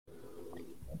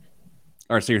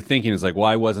All right, so you're thinking is like,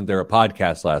 why wasn't there a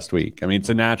podcast last week? I mean, it's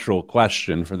a natural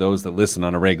question for those that listen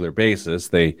on a regular basis.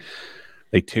 They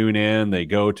tune in, they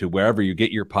go to wherever you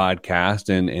get your podcast,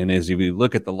 and as you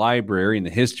look at the library and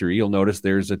the history, you'll notice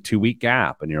there's a 2-week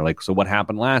gap, and you're like, so what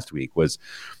happened last week? Was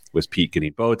Pete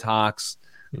getting Botox?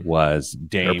 Was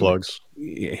Dame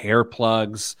hair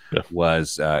plugs? Yeah.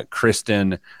 Was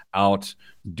Kristen out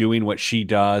doing what she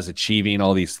does, achieving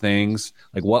all these things?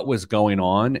 Like, what was going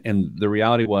on? And the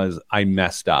reality was, I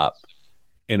messed up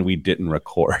and we didn't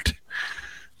record.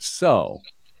 So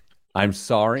I'm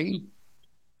sorry.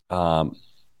 Fortune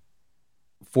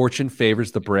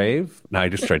favors the brave. Now I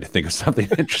just tried to think of something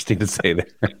interesting to say there.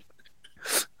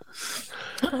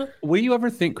 Will you ever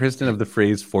think, Kristen, of the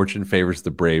phrase "fortune favors the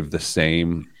brave" the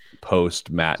same post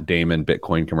Matt Damon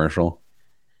Bitcoin commercial?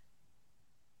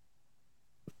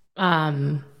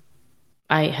 I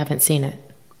haven't seen it.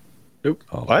 Nope.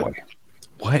 Oh, what? Boy.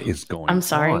 What is going on? I'm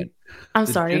sorry. The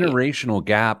generational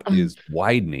gap is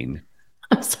widening.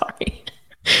 I'm sorry.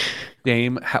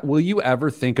 Dame, will you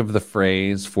ever think of the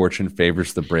phrase "fortune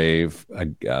favors the brave"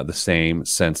 the same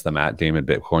since the Matt Damon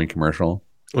Bitcoin commercial?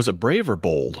 Was it brave or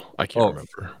bold? I can't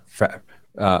remember.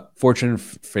 Fortune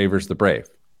favors the brave.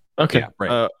 Okay. Yeah,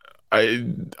 brave.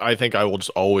 I think I will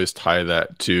just always tie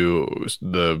that to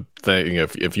the thing.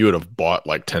 If you would have bought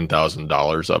like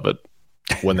 $10,000 of it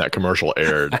when that commercial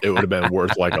aired, it would have been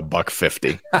worth like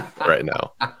 $1.50 right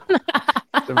now.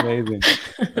 It's amazing.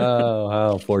 Oh,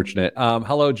 how fortunate.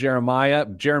 Hello, Jeremiah.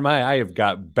 Jeremiah, I have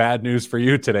got bad news for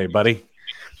you today, buddy.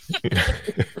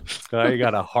 You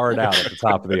got a hard out at the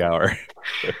top of the hour.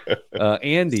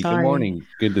 Andy, sorry. Good morning.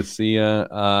 Good to see you.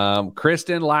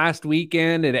 Kristen, last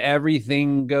weekend, did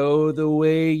everything go the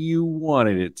way you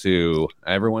wanted it to?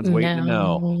 Everyone's waiting to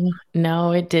know.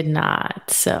 No, it did not.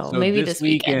 So maybe this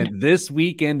weekend. This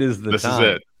weekend is the time. This is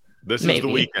it. This is the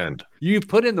weekend. You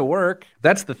put in the work.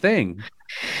 That's the thing.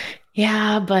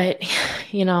 Yeah, but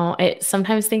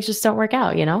sometimes things just don't work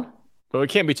out, Well, it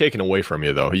can't be taken away from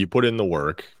you, though. You put in the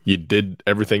work, you did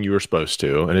everything you were supposed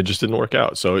to, and it just didn't work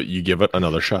out. So you give it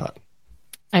another shot.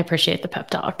 I appreciate the pep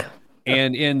talk.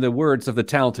 And in the words of the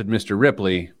talented Mr.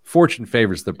 Ripley, fortune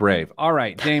favors the brave. All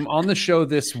right, Dame, on the show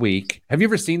this week, have you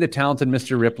ever seen the talented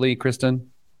Mr. Ripley,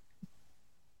 Kristen?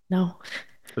 No.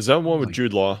 Is that one with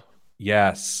Jude Law?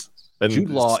 Yes. And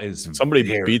Jude Law is somebody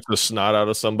beats the snot out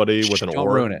of somebody with an oar. Don't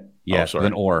ruin it. Yes, with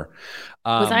an oar.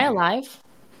 Was I alive?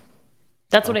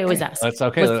 That's what I always ask. That's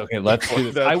okay. Okay, let's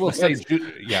do this. I will say,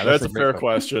 that's a fair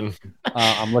question.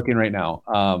 I'm looking right now.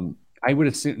 I would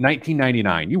assume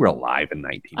 1999. You were alive in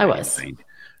 1999.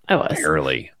 I was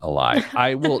barely alive.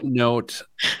 I will note,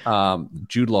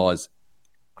 Jude Law is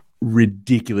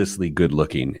ridiculously good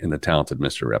looking in the talented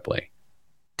Mr. Ripley.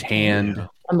 Tanned,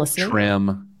 I'm listening.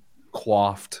 Trim,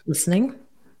 coiffed. Listening.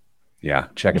 Yeah,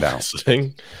 check it out.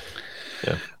 Listening.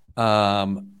 Yeah.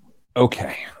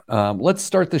 Okay. Let's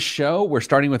start the show. We're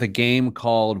starting with a game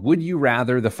called Would You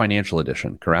Rather, the Financial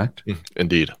Edition, correct?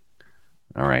 Indeed.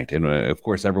 All right. And of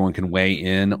course, everyone can weigh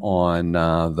in on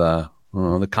the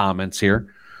comments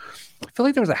here. I feel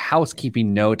like there was a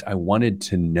housekeeping note I wanted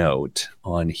to note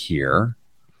on here.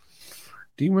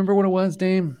 Do you remember what it was,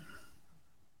 Dame?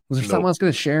 Was there something I was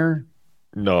going to share?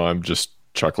 No, I'm just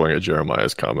chuckling at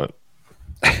Jeremiah's comment.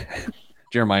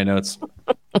 Jeremiah notes,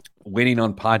 waiting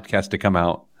on podcast to come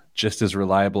out. Just as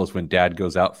reliable as when Dad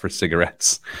goes out for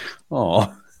cigarettes.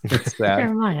 Oh, that's sad.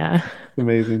 Jeremiah.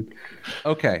 Amazing.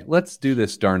 Okay, let's do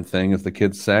this darn thing, as the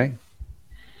kids say.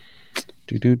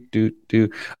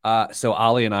 So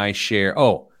Ollie and I share.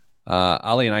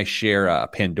 A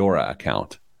Pandora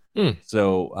account.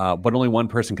 So, but only one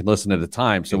person can listen at a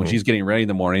time. So when she's getting ready in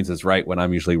the mornings, is right when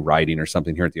I'm usually writing or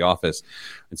something here at the office,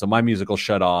 and so my music will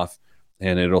shut off,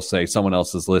 and it'll say someone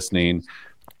else is listening.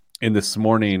 And this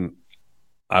morning,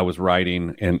 I was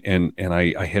writing and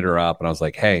I hit her up and I was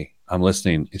like, "Hey, I'm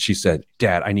listening." And she said,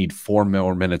 "Dad, I need 4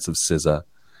 more minutes of SZA."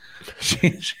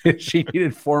 She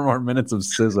needed 4 more minutes of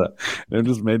SZA. And it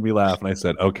just made me laugh. And I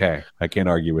said, "Okay, I can't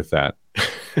argue with that.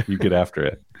 You get after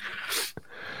it."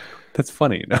 That's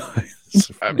funny. No,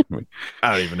 I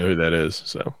don't even know who that is.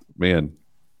 So, man.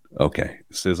 Okay.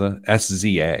 SZA.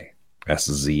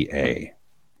 SZA.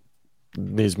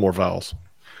 Needs more vowels.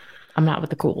 I'm not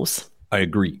with the cools. I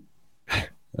agree.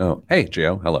 Oh, hey,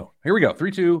 Jo. Hello. Here we go. 3,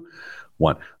 2,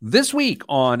 1. This week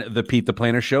on the Pete the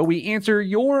Planner Show, we answer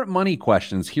your money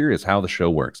questions. Here is how the show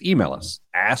works. Email us,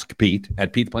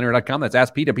 askpete@petetheplanner.com. That's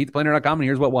askpete@petetheplanner.com. And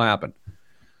here's what will happen.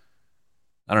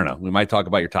 I don't know. We might talk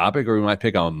about your topic, or we might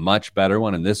pick a much better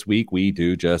one. And this week, we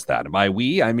do just that. And by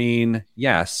we, I mean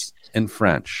yes in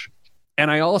French. And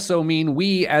I also mean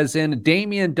we, as in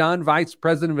Damian Dunn, Vice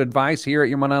President of Advice here at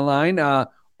Your Money Online,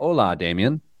 Hola,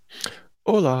 Damien.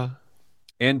 Hola.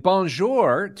 And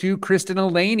bonjour to Kristen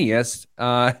Elanius,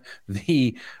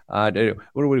 the what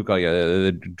do we call you?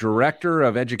 The director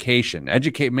of education,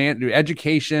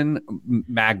 education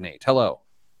magnate. Hello.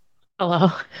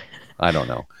 Hello. I don't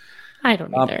know. I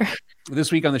don't either.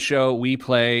 This week on the show, we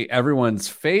play everyone's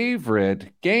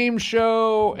favorite game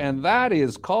show, and that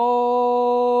is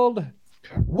called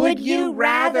Would You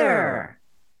Rather?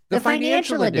 The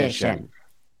financial edition.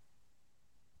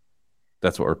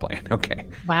 That's what we're playing. Okay.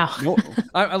 Wow. No,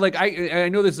 I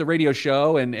know this is a radio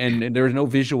show and there's no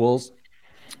visuals,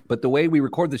 but the way we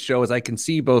record the show is I can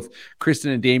see both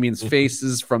Kristen and Damien's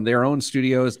faces from their own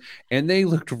studios, and they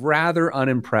looked rather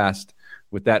unimpressed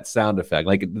with that sound effect.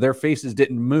 Like their faces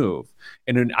didn't move,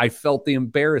 and then I felt the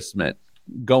embarrassment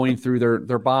going through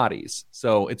their bodies.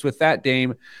 So it's with that,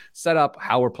 Dame, set up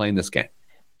how we're playing this game.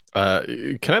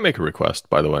 Can I make a request,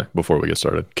 by the way, before we get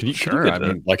started? Can you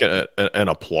get an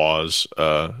applause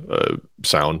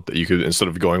sound that you could, instead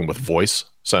of going with voice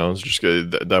sounds, just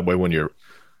that way when you're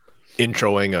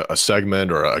introing a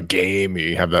segment or a game,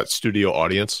 you have that studio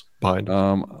audience behind?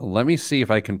 Let me see if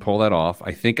I can pull that off.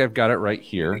 I think I've got it right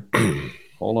here.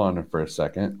 Hold on for a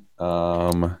second.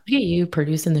 Look at you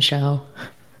producing the show.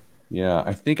 Yeah,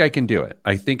 I think I can do it.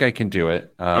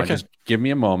 Okay. Just give me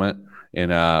a moment.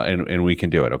 And we can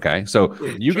do it. Okay. So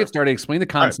you get started, explain the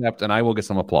concept, and I will get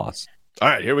some applause. All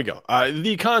right, here we go.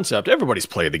 The concept, everybody's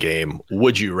played the game.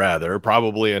 Would you rather?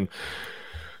 Probably, and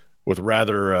with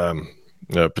rather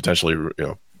potentially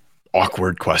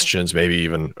awkward questions, maybe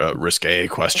even risque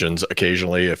questions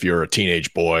occasionally if you're a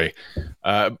teenage boy.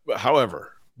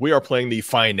 However, we are playing the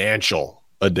financial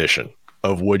edition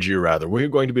of Would You Rather. We're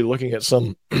going to be looking at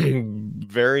some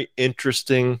very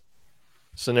interesting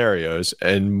scenarios,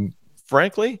 and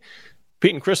frankly,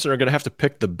 Pete and Kristen are going to have to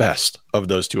pick the best of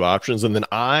those two options, and then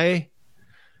I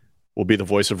will be the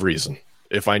voice of reason.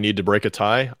 If I need to break a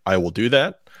tie, I will do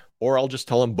that, or I'll just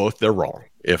tell them both they're wrong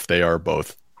if they are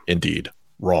both indeed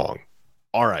wrong.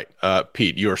 All right,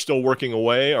 Pete, you are still working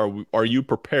away. Are you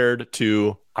prepared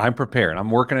to? I'm prepared.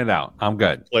 I'm working it out. I'm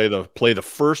good. Play the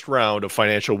first round of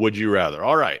financial Would You Rather.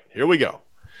 All right, here we go.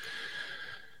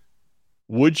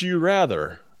 Would you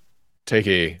rather take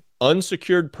a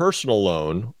unsecured personal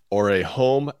loan or a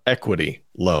home equity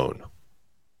loan?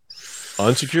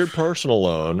 Unsecured personal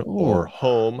loan or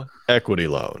home equity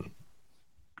loan?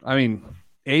 I mean,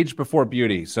 age before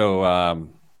beauty. So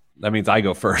that means I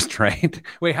go first, right?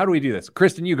 Wait, how do we do this?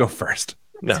 Kristen, you go first.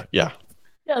 No, yeah.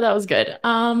 Yeah, that was good.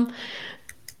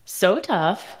 So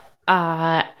tough.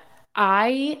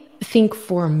 I think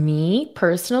for me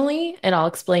personally, and I'll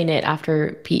explain it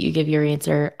after Pete, you give your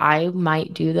answer, I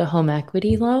might do the home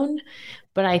equity loan,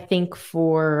 but I think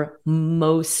for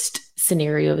most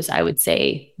scenarios, I would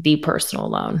say the personal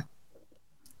loan.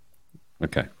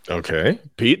 Okay.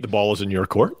 Pete, the ball is in your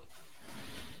court.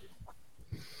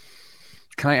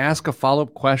 Can I ask a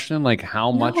follow-up question? Like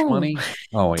how much money?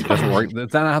 Oh, wait, it doesn't work.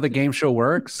 That's not how the game show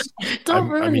works. Don't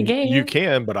ruin the game. You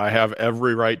can, but I have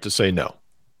every right to say no.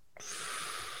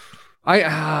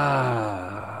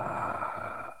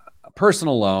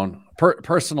 Personal loan.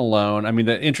 Personal loan. I mean,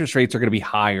 the interest rates are going to be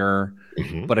higher,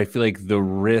 but I feel like the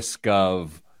risk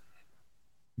of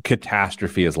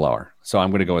catastrophe is lower. So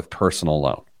I'm going to go with personal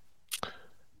loan.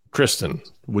 Kristen,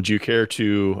 would you care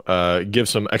to give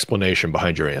some explanation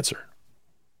behind your answer?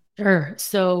 Sure.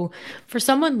 So for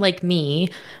someone like me,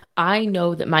 I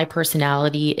know that my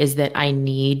personality is that I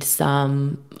need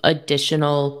some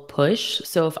additional push.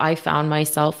 So if I found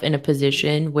myself in a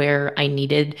position where I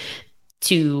needed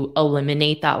to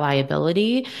eliminate that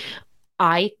liability,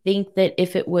 I think that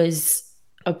if it was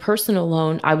a personal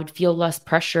loan, I would feel less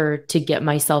pressure to get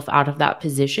myself out of that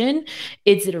position.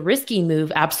 Is it a risky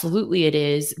move? Absolutely it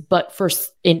is. But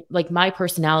in like my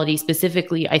personality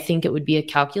specifically, I think it would be a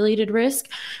calculated risk.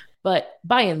 But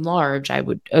by and large, I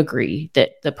would agree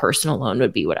that the personal loan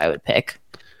would be what I would pick.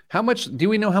 Do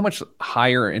we know how much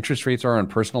higher interest rates are on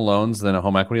personal loans than a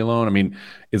home equity loan? I mean,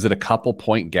 is it a couple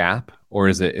point gap or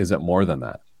is it more than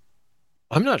that?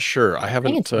 I'm not sure. I haven't.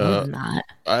 I think it's more than that.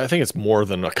 I think it's more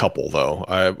than a couple, though.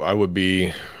 I would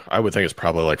think it's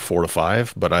probably like 4 to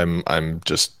 5, but I'm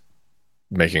just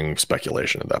making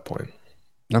speculation at that point.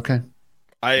 Okay.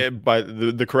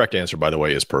 The correct answer, by the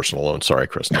way, is personal loan. Sorry,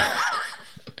 Kristen.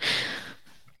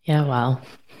 Yeah. Well.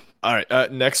 All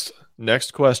right. Next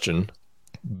question: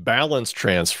 balance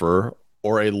transfer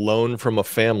or a loan from a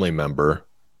family member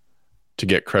to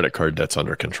get credit card debts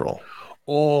under control?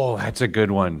 Oh, that's a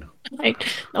good one.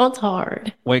 No, it's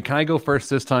hard. Wait, can I go first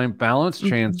this time? Balance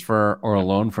transfer or a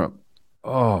loan from...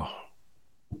 Oh.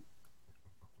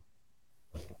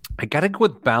 I got to go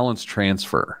with balance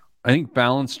transfer. I think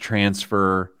balance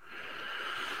transfer.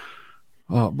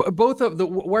 Both of the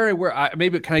where I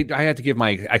had to give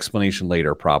my explanation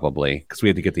later probably because we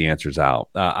had to get the answers out.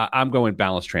 I'm going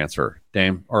balance transfer.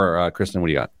 Dame or Kristen, what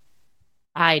do you got?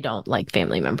 I don't like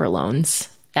family member loans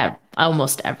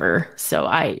almost ever, so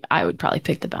I would probably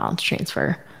pick the balance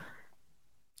transfer.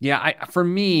 Yeah, for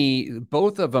me,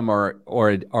 both of them are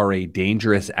a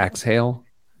dangerous exhale.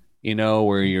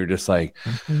 Where you're just like,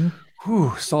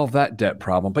 whew, solve that debt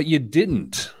problem, but you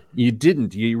didn't.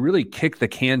 You really kicked the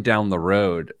can down the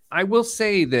road. I will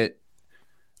say that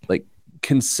like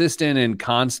consistent and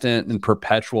constant and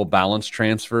perpetual balance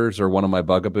transfers are one of my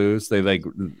bugaboos. They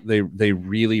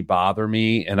really bother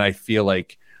me. And I feel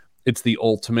like it's the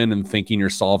ultimate in thinking you're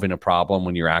solving a problem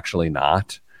when you're actually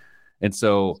not. And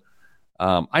so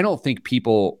I don't think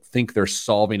people think they're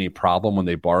solving a problem when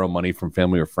they borrow money from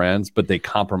family or friends, but they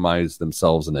compromise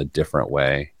themselves in a different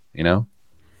way,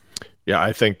 Yeah,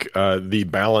 I think the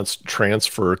balance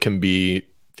transfer can be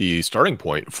the starting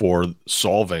point for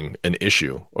solving an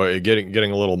issue or getting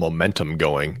a little momentum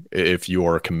going if you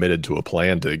are committed to a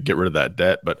plan to get rid of that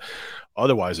debt. But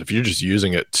otherwise, if you're just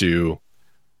using it to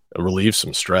relieve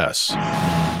some stress,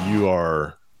 you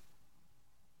are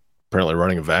apparently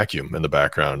running a vacuum in the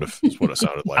background. Is what it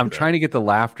sounded like. I'm trying to get the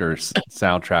laughter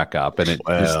soundtrack up, and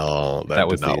that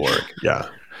did not work. Yeah.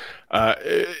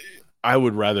 I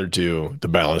would rather do the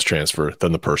balance transfer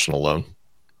than the personal loan,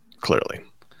 clearly.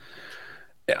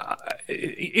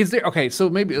 Is there, okay, so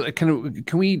maybe can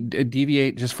we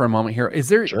deviate just for a moment here? Is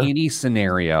there any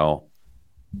scenario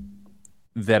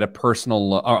that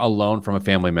a loan from a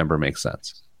family member makes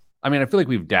sense? I mean, I feel like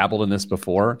we've dabbled in this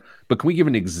before, but can we give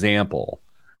an example?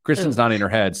 Kristen's nodding her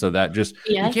head, so that just,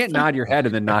 you can't nod your head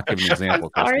and then not give an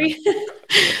example. Sorry.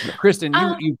 Kristen,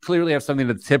 you clearly have something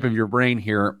at the tip of your brain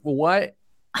here. What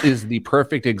is the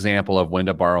perfect example of when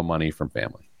to borrow money from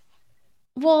family?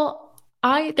 Well,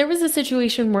 there was a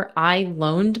situation where I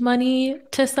loaned money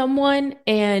to someone,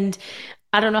 and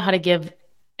I don't know how to give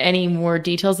any more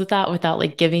details with that without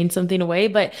like giving something away.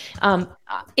 But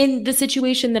in the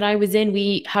situation that I was in,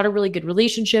 we had a really good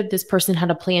relationship. This person had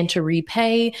a plan to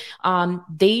repay.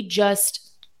 They just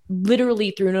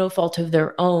literally through no fault of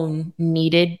their own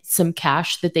needed some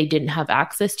cash that they didn't have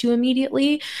access to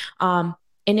immediately.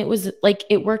 And it was like,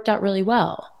 it worked out really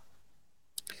well.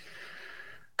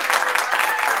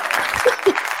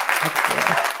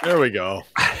 There we go.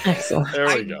 Excellent. There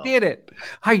we go.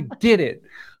 I did it.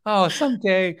 Oh,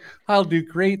 someday I'll do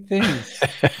great things.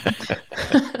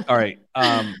 All right.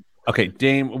 Okay,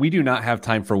 Dame, we do not have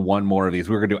time for one more of these.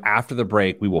 We're going to do after the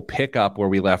break. We will pick up where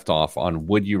we left off on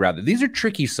Would You Rather. These are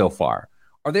tricky so far.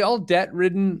 Are they all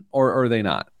debt-ridden or are they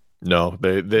not? No,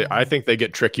 they. I think they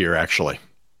get trickier, actually.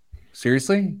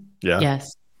 Seriously? Yeah.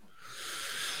 Yes.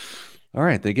 All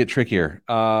right, they get trickier.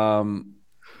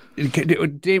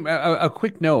 Dave, a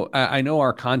quick note. I know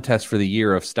our contest for the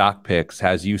year of stock picks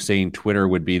has you saying Twitter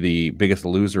would be the biggest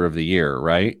loser of the year,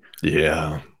 right?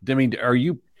 Yeah. I mean, are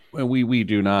you? We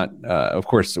do not. Of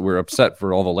course, we're upset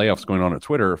for all the layoffs going on at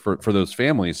Twitter for those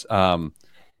families. Do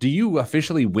you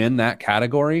officially win that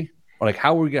category? Or like,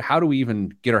 how do we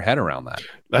even get our head around that?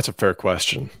 That's a fair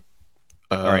question.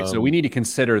 All right, so we need to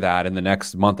consider that in the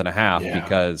next month and a half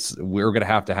because we're going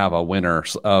to have a winner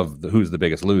of who's the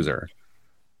biggest loser.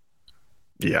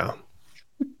 Yeah.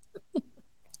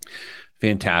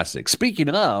 Fantastic. Speaking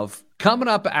of, coming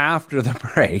up after the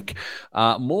break,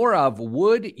 more of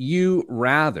Would You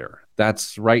Rather.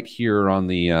 That's right here on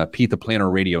the Pete the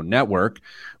Planner Radio Network,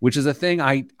 which is a thing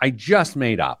I just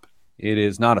made up. It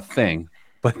is not a thing,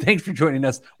 but thanks for joining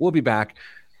us. We'll be back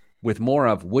with more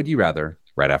of Would You Rather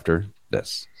right after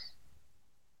this.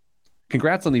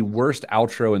 Congrats on the worst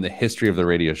outro in the history of the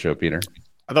radio show, Peter.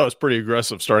 I thought it was pretty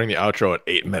aggressive starting the outro at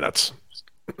 8 minutes.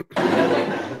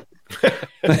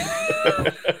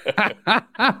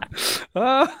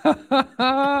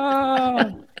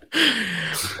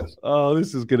 Oh,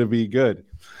 this is going to be good.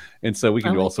 And so we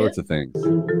can do all sorts of things.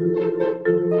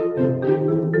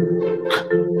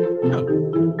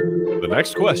 The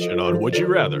next question on Would You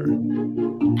Rather.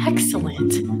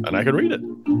 Excellent. And I can read it.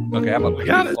 Okay, how about we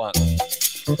got it?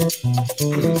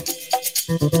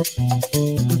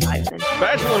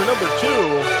 Bachelor number 2.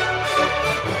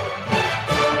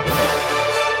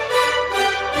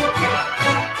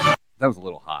 That was a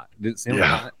little hot. Did it sound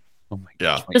hot? Oh my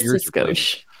gosh. Yeah. Just a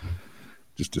skosh.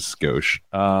 Just a skosh.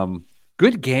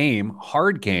 Good game,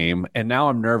 hard game, and now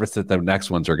I'm nervous that the next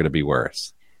ones are going to be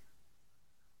worse.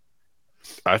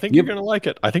 I think you're going to like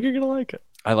it.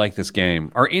 I like this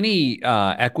game. Are any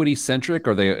equity centric?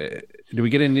 Do we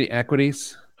get any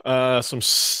equities? Some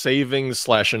savings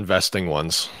 / investing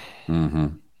ones. Mm-hmm.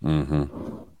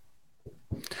 Mm-hmm.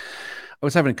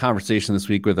 was having a conversation this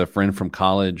week with a friend from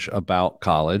college about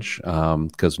college,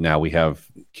 because now we have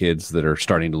kids that are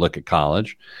starting to look at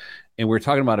college. And we're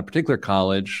talking about a particular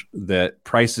college that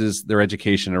prices their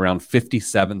education around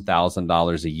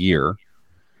 $57,000 a year,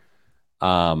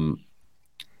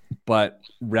 but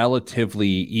relatively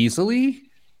easily.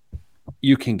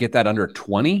 You can get that under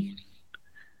 20.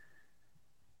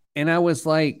 And I was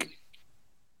like,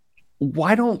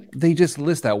 why don't they just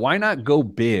list that? Why not go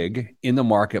big in the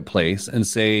marketplace and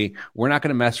say, we're not going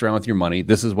to mess around with your money.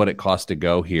 This is what it costs to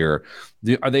go here.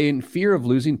 Are they in fear of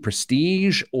losing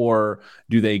prestige, or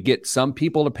do they get some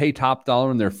people to pay top dollar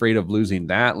and they're afraid of losing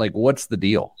that? Like, what's the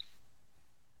deal?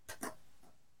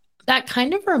 That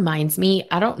kind of reminds me,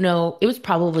 I don't know, it was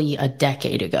probably a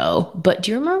decade ago, but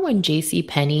do you remember when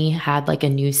JCPenney had like a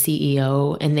new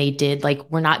CEO and they did like,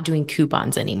 we're not doing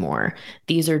coupons anymore.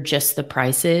 These are just the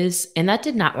prices. And that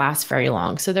did not last very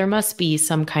long. So there must be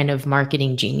some kind of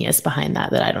marketing genius behind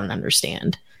that I don't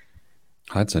understand.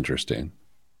 That's interesting.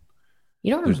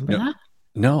 You don't remember that?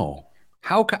 No.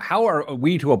 How are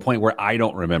we to a point where I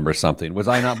don't remember something? Was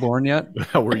I not born yet?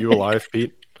 Were you alive,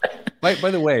 Pete? By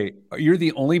the way, you're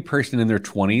the only person in their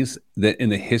 20s that in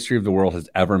the history of the world has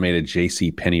ever made a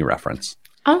JCPenney reference.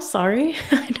 I'm sorry.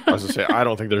 I was going to say, I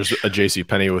don't think there's a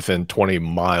JCPenney within 20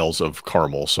 miles of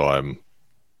Carmel, so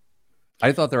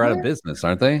I thought they're out of business,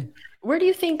 aren't they? Where do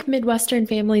you think Midwestern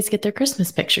families get their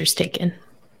Christmas pictures taken?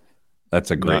 That's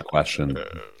a great question.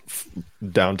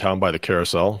 Downtown by the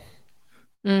carousel.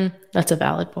 That's a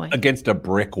valid point. Against a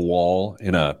brick wall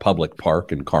in a public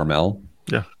park in Carmel.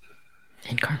 Yeah.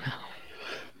 In Carmel.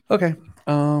 Okay.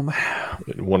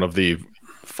 One of the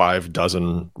 5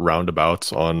 dozen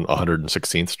roundabouts on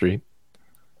 116th Street.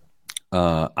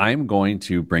 I'm going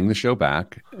to bring the show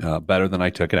back better than I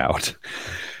took it out.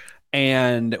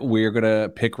 And we're going to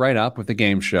pick right up with the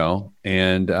game show.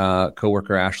 And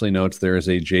coworker Ashley notes there is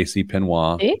a J.C.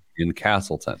 Penoir in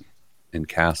Castleton.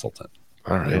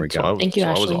 All right. There we go. Thank you,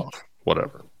 Ashley. I was off.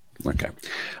 Whatever. Okay.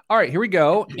 All right, here we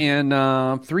go.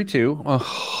 And 3, 2,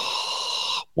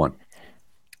 1.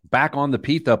 Back on the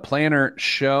Pete the Planner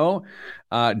show.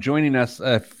 Joining us,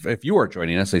 if you are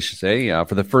joining us, I should say,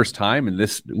 for the first time in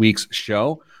this week's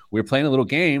show, we're playing a little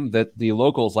game that the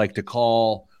locals like to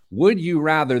call Would You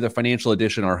Rather. The financial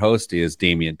edition. Our host is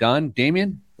Damian Dunn.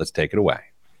 Damian, let's take it away.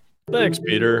 Thanks,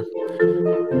 Peter.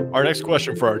 Our next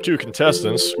question for our 2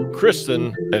 contestants,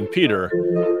 Kristen and Peter.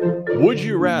 Would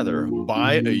you rather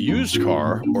buy a used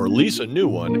car or lease a new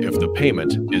one if the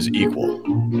payment is equal?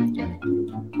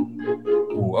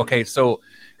 Ooh, okay, so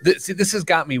this has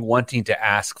got me wanting to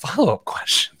ask follow-up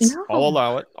questions. No. I'll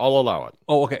allow it.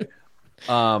 Oh, okay.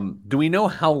 Do we know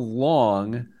how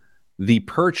long the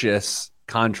purchase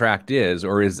contract is,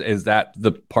 or is that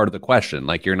the part of the question?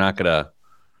 Like, you're not gonna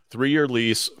 3-year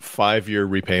lease, 5-year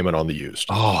repayment on the used.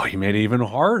 Oh, you made it even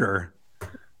harder.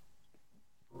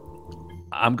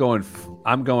 I'm going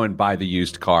buy the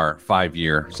used car,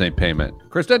 5-year, same payment.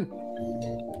 Kristen?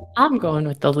 I'm going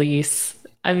with the lease.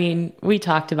 I mean, we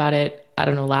talked about it, I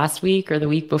don't know, last week or the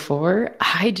week before.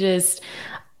 I just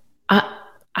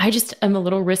am a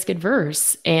little risk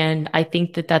adverse. And I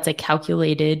think that that's a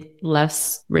calculated,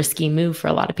 less risky move for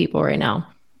a lot of people right now.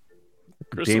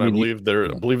 Kristen, Damon,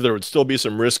 I believe there would still be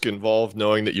some risk involved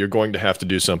knowing that you're going to have to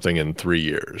do something in 3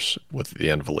 years with the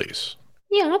end of a lease.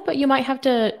 Yeah, but you might have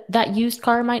to, that used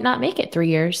car might not make it 3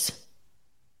 years.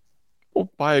 Well,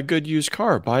 buy a good used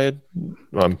car. I'm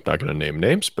not going to name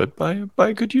names, but buy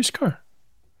a good used car.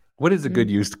 What is a good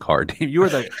used car? You were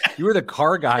the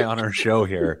car guy on our show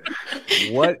here.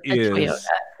 What is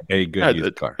a good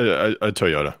used car? A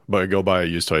Toyota. But go buy a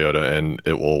used Toyota and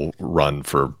it will run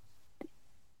for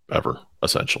ever,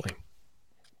 essentially.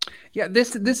 Yeah,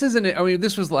 this isn't. I mean,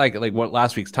 this was like what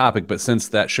last week's topic, but since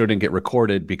that show didn't get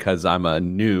recorded because I'm a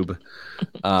noob,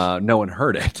 no one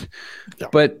heard it. Yeah.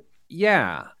 But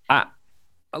yeah,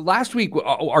 last week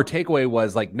our takeaway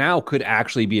was like now could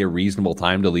actually be a reasonable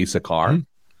time to lease a car. Mm-hmm.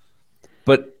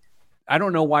 But I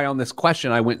don't know why on this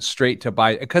question I went straight to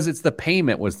buy, because it's the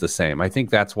payment was the same. I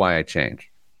think that's why I changed.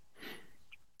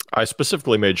 I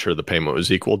specifically made sure the payment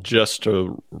was equal just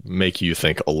to make you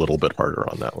think a little bit harder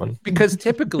on that one. Because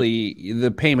typically the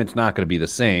payment's not going to be the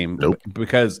same. Nope.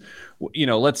 Because,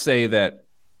 let's say that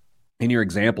in your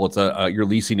example, it's you're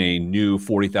leasing a new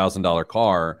 $40,000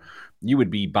 car. You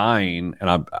would be buying,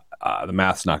 and the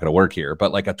math's not going to work here,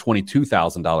 but like a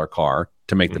 $22,000 car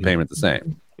to make the payment the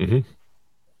same. Mm-hmm.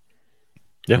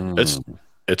 Yeah, it's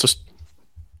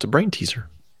a brain teaser.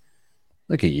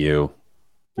 Look at you.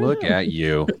 Look at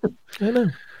you. I know.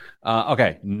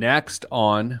 Okay, next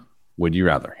on Would You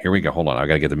Rather. Here we go. Hold on. I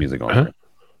got to get the music on.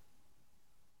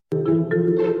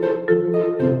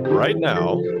 right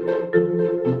now,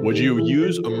 would you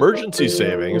use emergency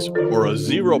savings or a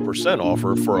 0%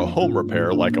 offer for a home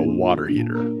repair like a water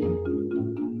heater? I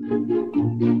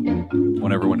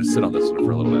want everyone to sit on this one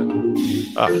for a little bit.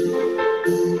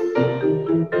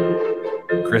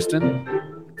 Kristen,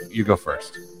 you go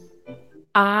first.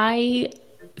 I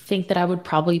think that I would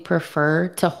probably prefer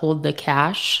to hold the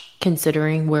cash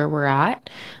considering where we're at.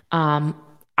 I'm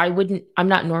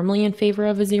not normally in favor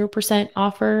of a 0%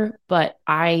 offer, but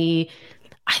I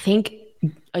think,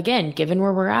 again, given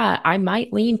where we're at, I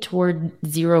might lean toward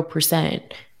 0%.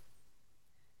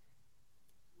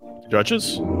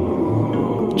 Judges?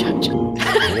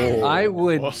 I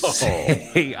would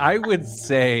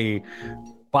say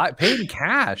pay in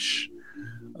cash.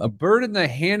 A bird in the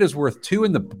hand is worth two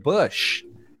in the bush,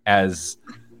 as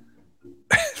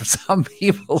some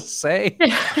people say.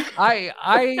 I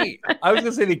was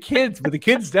gonna say the kids, but the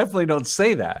kids definitely don't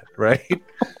say that, right?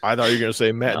 I thought you were gonna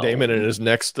say Matt Damon in his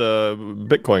next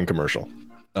Bitcoin commercial.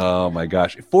 Oh my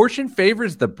gosh. Fortune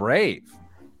favors the brave,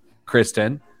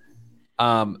 Kristen.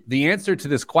 The answer to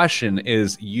this question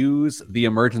is use the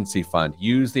emergency fund.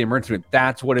 Use the emergency fund.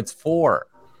 That's what it's for.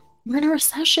 We're in a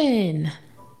recession.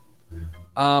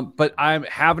 But I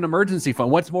have an emergency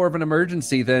fund. What's more of an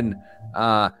emergency than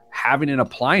having an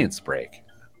appliance break?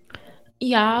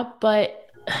 Yeah,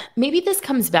 but maybe this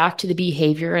comes back to the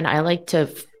behavior, and I like to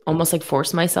almost like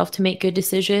force myself to make good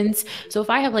decisions. So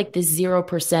if I have like this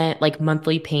 0% like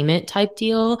monthly payment type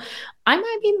deal, I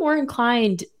might be more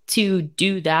inclined to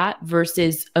do that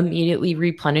versus immediately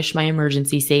replenish my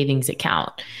emergency savings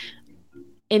account.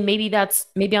 And maybe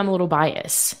I'm a little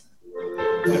biased.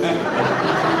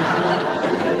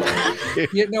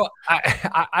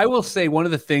 I will say one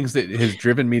of the things that has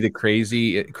driven me the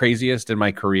craziest in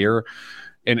my career,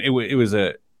 and it was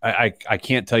I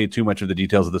can't tell you too much of the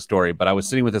details of the story, but I was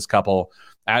sitting with this couple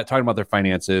talking about their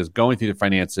finances, going through their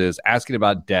finances, asking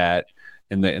about debt,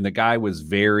 and the guy was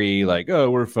very like,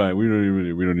 "Oh, we're fine. We don't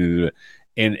need to do it."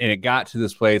 And it got to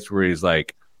this place where he's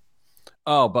like,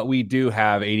 "Oh, but we do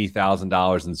have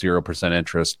 $80,000 in 0%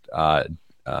 interest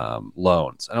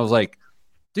loans," and I was like,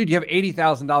 dude, you have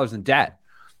 $80,000 in debt.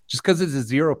 Just because it's a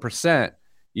 0%,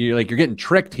 you're getting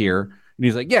tricked here. And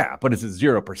he's like, yeah, but it's a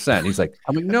 0%. He's like,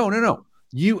 I'm like, no.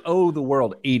 You owe the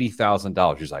world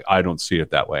 $80,000. He's like, I don't see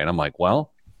it that way. And I'm like,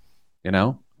 well, I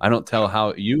don't tell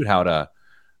how to,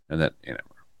 and that,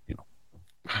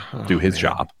 do his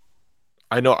job.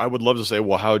 I know. I would love to say,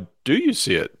 well, how do you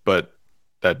see it? But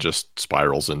that just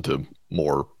spirals into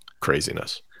more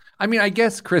craziness. I mean, I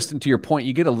guess, Kristen, to your point,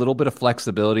 you get a little bit of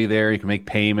flexibility there. You can make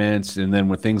payments, and then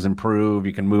when things improve,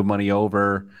 you can move money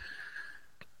over.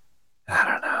 I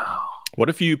don't know. What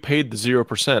if you paid the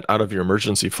 0% out of your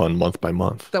emergency fund month by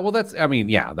month? That's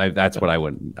what I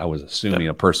was assuming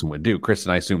a person would do.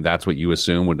 Kristen, I assume that's what you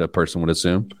assume a person would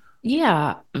assume.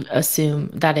 Yeah,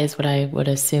 that is what I would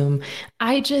assume.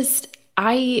 I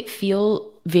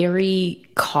feel very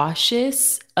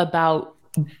cautious about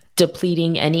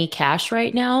depleting any cash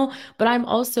right now, but I'm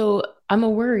a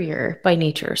worrier by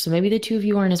nature. So maybe the two of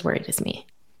you aren't as worried as me.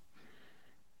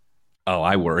 Oh,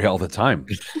 I worry all the time.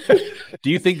 Do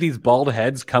you think these bald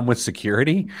heads come with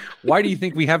security? Why do you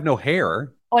think we have no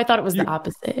hair? Oh, I thought it was the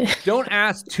opposite. Don't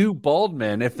ask two bald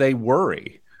men if they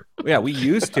worry. Yeah, we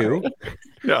used to.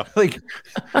 Yeah.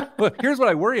 But here's what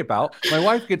I worry about. My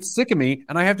wife gets sick of me,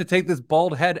 and I have to take this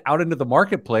bald head out into the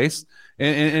marketplace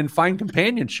and find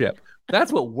companionship.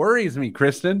 That's what worries me,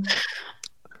 Kristen.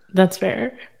 That's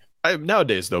fair.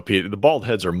 Nowadays, though, Pete, the bald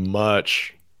heads are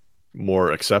much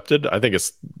more accepted. I think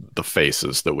it's the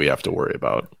faces that we have to worry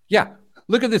about. Yeah.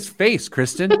 Look at this face,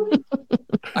 Kristen.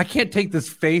 I can't take this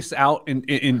face out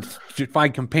and to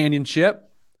find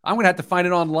companionship. I'm going to have to find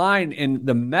it online in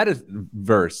the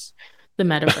metaverse. The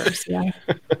metaverse, yeah.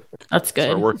 That's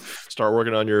good. Start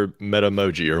working on your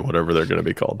metamoji or whatever they're going to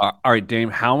be called. All right, Dame,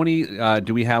 how many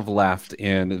do we have left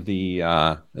in the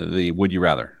Would You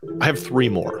Rather? I have 3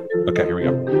 more. Okay, here we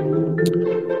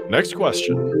go. Next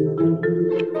question.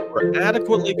 For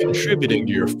adequately contributing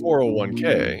to your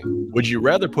 401k, would you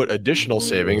rather put additional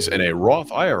savings in a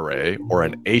Roth IRA or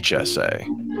an HSA?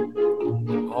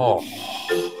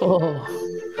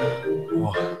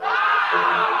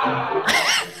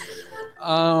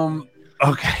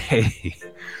 Okay.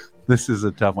 This is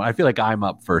a tough one. I feel like I'm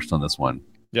up first on this one.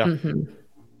 Yeah. Mm-hmm.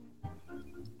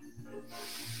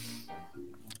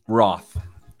 Roth.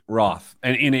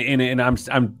 And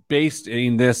I'm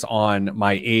basing this on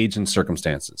my age and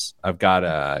circumstances. I've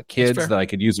got kids that I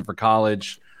could use it for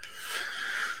college.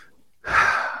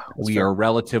 We are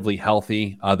relatively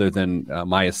healthy other than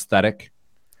my aesthetic.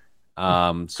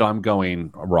 So I'm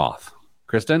going Roth.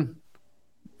 Kristen?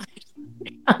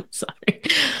 I'm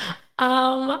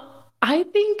I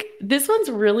think this one's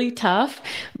really tough,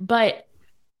 but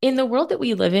in the world that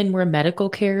we live in where medical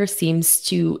care seems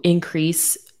to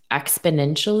increase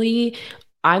exponentially,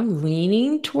 I'm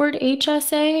leaning toward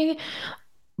HSA,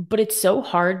 but it's so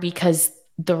hard because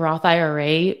the Roth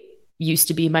IRA used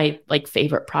to be my like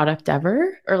favorite product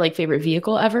ever or like favorite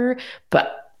vehicle ever,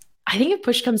 but I think if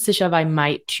push comes to shove, I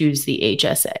might choose the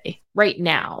HSA right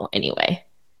now anyway.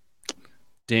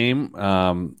 Dame,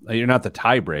 you're not the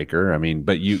tiebreaker. I mean,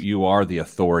 but you are the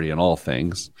authority in all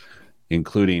things,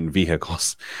 including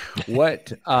vehicles.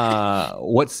 What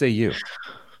say you?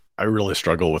 I really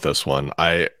struggle with this one.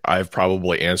 I've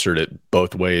probably answered it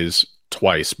both ways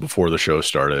twice before the show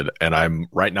started, and I'm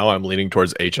leaning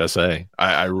towards HSA.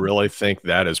 I really think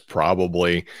that is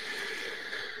probably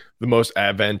the most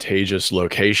advantageous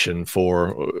location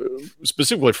for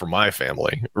specifically for my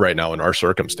family right now in our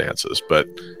circumstances. But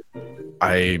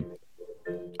I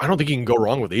don't think you can go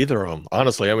wrong with either of them.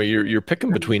 Honestly, I mean, you're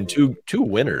picking between two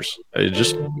winners.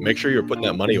 Just make sure you're putting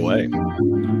that money away.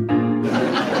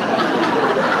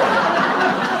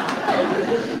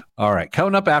 All right,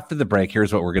 coming up after the break,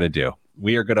 here's what we're going to do.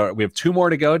 We have two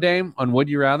more to go, Dame, on Would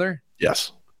You Rather?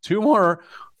 Yes. Two more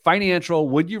financial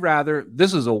Would You Rather.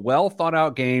 This is a well thought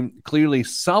out game. Clearly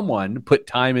someone put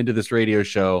time into this radio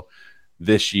show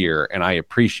this year, and I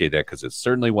appreciate that because it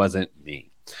certainly wasn't me.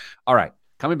 All right,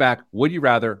 coming back, Would You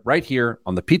Rather, right here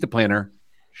on the Pete the Planner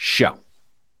show.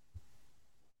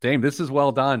 Dame, this is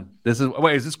well done. Is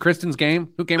this Kristen's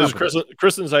game? Who came up with it?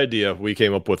 Kristen's idea. We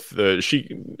came up with I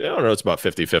don't know, it's about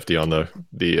 50-50 on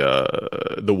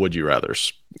the Would You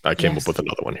Rathers. I came up with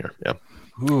another one here. Yeah.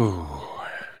 Ooh.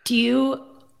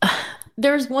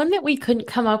 There's one that we couldn't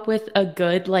come up with a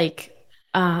good a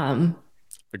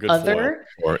good other.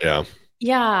 Or, yeah.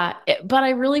 Yeah, but I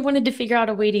really wanted to figure out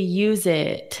a way to use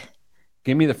it.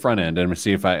 Give me the front end and let's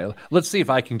see if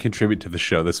I can contribute to the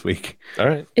show this week. All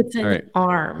right. It's an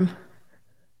arm.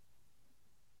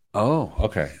 Oh,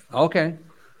 okay. Okay.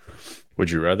 Would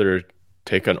you rather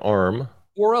take an arm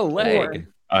or a leg?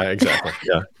 Exactly.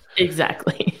 Yeah.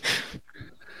 Exactly.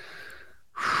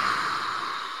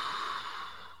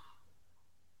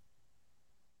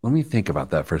 Let me think about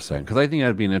that for a second, because I think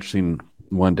that'd be an interesting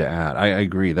one to add. I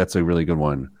agree. That's a really good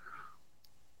one.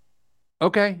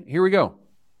 Okay, here we go.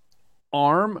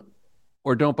 Arm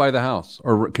or don't buy the house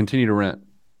or continue to rent.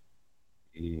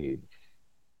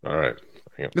 All right.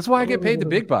 That's why I get paid the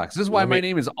big bucks. This is why my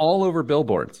name is all over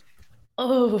billboards.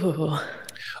 Oh,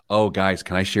 guys,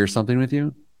 can I share something with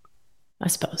you? I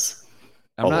suppose.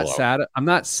 I'm not sad. I'm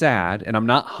not sad and I'm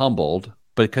not humbled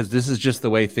because this is just the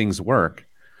way things work.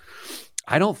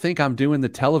 I don't think I'm doing the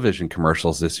television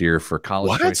commercials this year for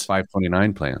College Choice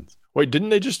 529 plans. Wait, didn't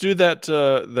they just do that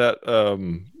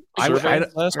high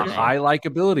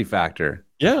likability factor?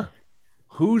 Yeah.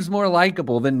 Who's more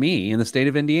likable than me in the state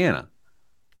of Indiana?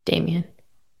 Damien.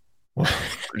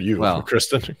 Well,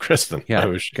 Kristen.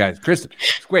 Yeah, guys, Kristen.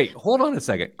 Wait, hold on a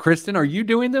second. Kristen, are you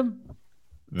doing them?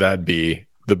 That'd be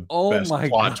the best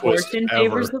plot twist Fortune ever.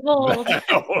 favors the bold.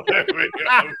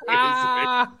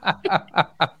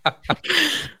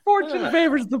 Fortune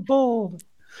favors the bold.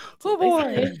 Oh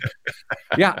boy.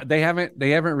 Yeah, they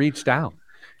haven't reached out.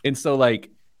 And so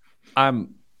like I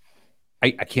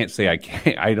can't say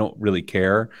I don't really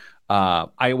care. I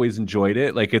always enjoyed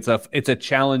it. Like it's a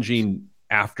challenging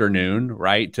afternoon,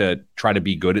 right? To try to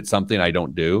be good at something I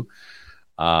don't do.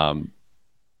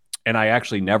 And I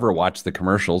actually never watch the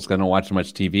commercials. I don't watch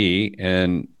much TV,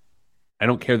 and I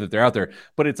don't care that they're out there.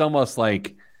 But it's almost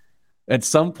like at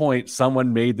some point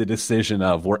someone made the decision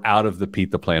of we're out of the Pete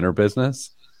the Planner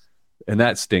business, and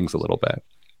that stings a little bit.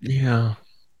 Yeah,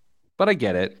 but I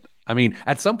get it. I mean,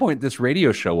 at some point this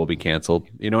radio show will be canceled.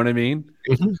 You know what I mean?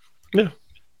 Mm-hmm.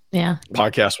 Yeah.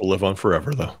 Podcast will live on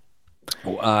forever, though.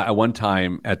 At one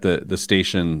time at the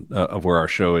station of where our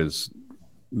show is,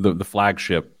 the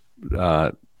flagship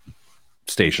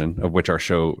station of which our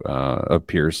show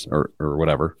appears or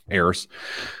whatever airs,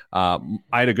 I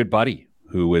had a good buddy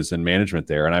who was in management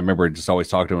there, and I remember just always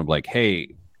talking to him like,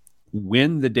 hey,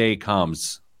 when the day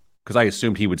comes, because I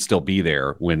assumed he would still be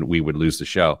there when we would lose the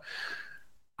show,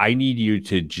 I need you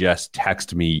to just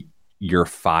text me you're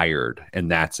fired, and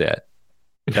that's it.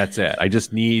 That's it. I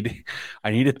need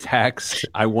a text.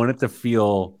 I want it to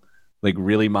feel like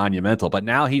really monumental, but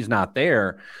now he's not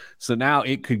there. So now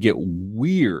it could get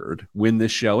weird when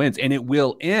this show ends, and it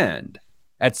will end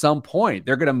at some point.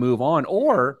 They're going to move on,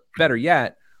 or better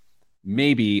yet,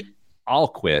 maybe I'll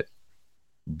quit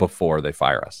before they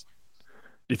fire us.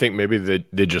 Do you think maybe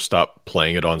they just stop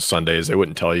playing it on Sundays? They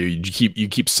wouldn't tell you. You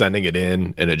keep sending it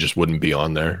in, and it just wouldn't be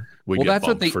on there. we Well, get that's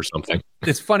what bumped for something.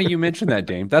 It's funny you mentioned that,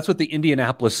 Dame. That's what the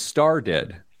Indianapolis Star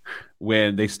did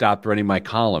when they stopped running my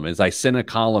column. Is I sent a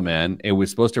column in. It was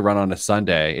supposed to run on a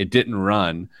Sunday. It didn't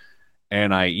run.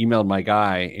 And I emailed my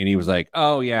guy and he was like,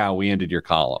 "Oh yeah, we ended your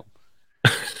column."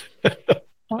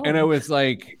 And I was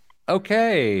like,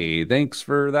 "Okay, thanks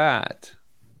for that."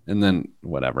 And then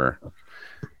whatever.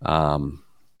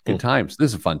 Good times.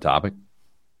 This is a fun topic.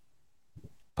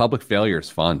 Public failure is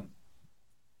fun.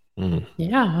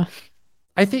 Yeah.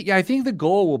 I think the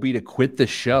goal will be to quit the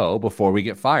show before we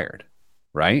get fired,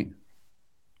 right?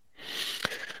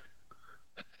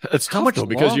 It's How tough much though,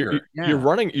 because longer?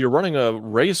 you're running a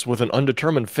race with an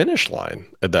undetermined finish line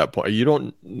at that point. You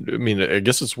don't. I mean, I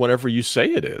guess it's whenever you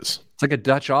say it is. It's like a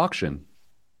Dutch auction.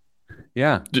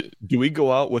 Yeah. Do we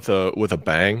go out with a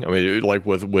bang? I mean, like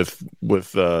with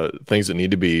things that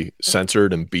need to be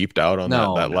censored and beeped out on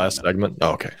that last segment.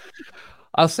 Oh, okay.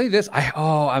 I'll say this. I'm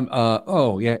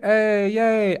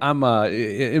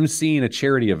emceeing a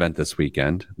charity event this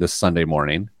weekend, this Sunday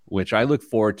morning, which I look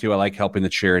forward to. I like helping the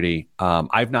charity.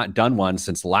 I've not done one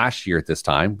since last year at this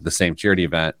time, the same charity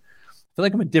event. I feel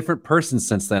like I'm a different person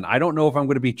since then. I don't know if I'm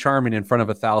going to be charming in front of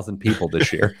 1,000 people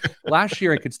this year. Last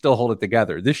year, I could still hold it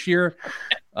together. This year,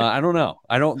 I don't know.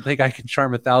 I don't think I can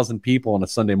charm 1,000 people on a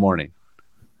Sunday morning.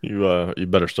 You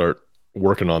better start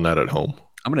working on that at home.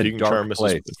 I'm in a dark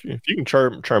place. If you can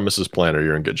charm Mrs. Planner,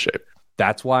 you're in good shape.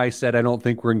 That's why I said I don't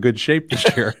think we're in good shape this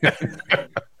year.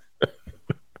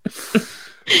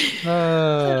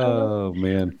 Oh,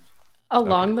 man.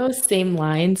 Along those same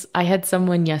lines, I had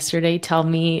someone yesterday tell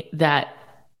me that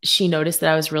she noticed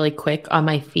that I was really quick on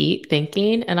my feet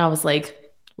thinking, and I was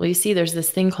like, well, you see, there's this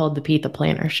thing called the Pete the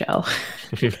Planner Show.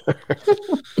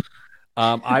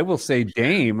 I will say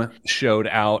Dame showed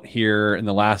out here in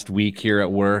the last week here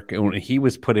at work, and he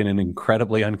was put in an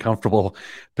incredibly uncomfortable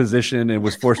position and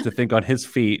was forced to think on his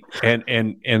feet. And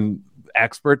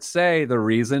experts say the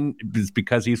reason is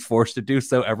because he's forced to do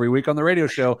so every week on the radio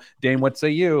show. Dame, what say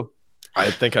you? I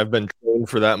think I've been trained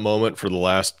for that moment for the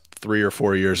last 3 or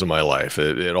 4 years of my life.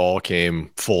 It all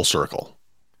came full circle.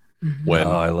 When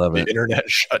I love the internet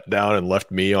shut down and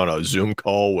left me on a Zoom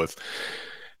call with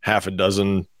half a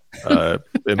dozen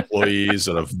employees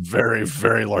and a very,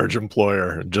 very large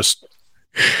employer. Just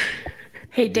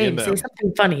hey, Dave, say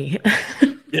something funny.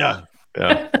 Yeah.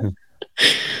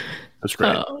 That's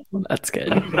great. Oh, that's good.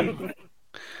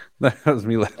 That was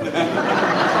me laughing.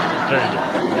 There you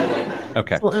go.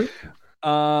 Okay.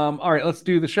 All right, let's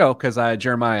do the show because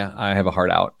Jeremiah, I have a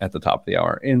heart out at the top of the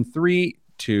hour. In 3,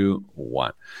 2,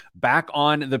 1. Back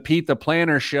on the Pete the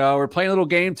Planner Show. We're playing a little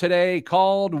game today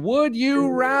called Would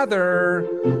You Rather?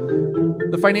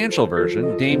 The financial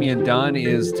version. Damian Dunn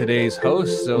is today's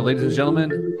host. So, ladies and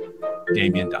gentlemen,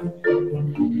 Damian Dunn.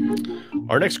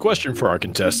 Our next question for our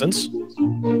contestants.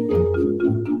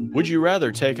 Would you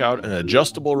rather take out an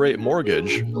adjustable rate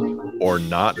mortgage or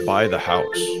not buy the house?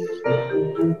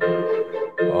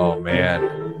 Oh,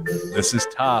 man. This is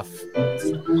tough.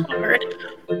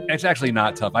 It's actually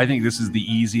not tough. I think this is the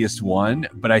easiest one,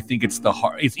 but I think it's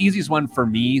it's easiest one for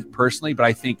me personally, but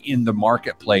I think in the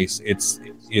marketplace, it's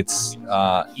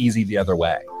easy the other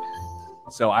way.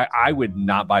 So I would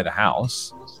not buy the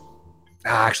house.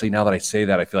 Actually, now that I say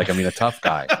that, I feel like I'm being a tough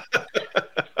guy.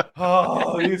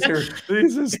 Oh, this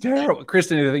is terrible.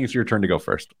 Kristen, I think it's your turn to go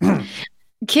first.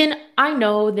 I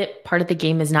know that part of the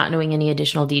game is not knowing any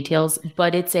additional details,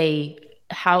 but it's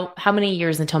how many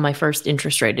years until my first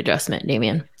interest rate adjustment,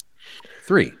 Damian?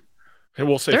 3. And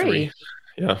we'll say 3.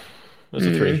 Yeah, that's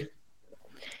a 3.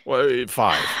 Well,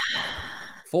 5.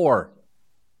 4.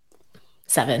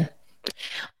 7.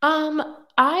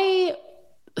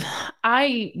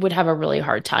 I would have a really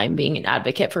hard time being an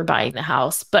advocate for buying the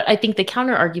house, but I think the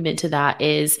counter argument to that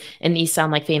is, and these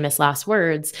sound like famous last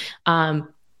words, can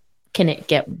it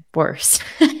get worse?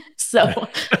 So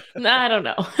I don't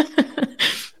know.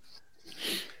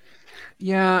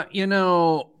 Yeah,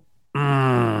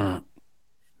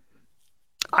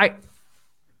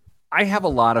 I have a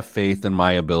lot of faith in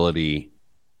my ability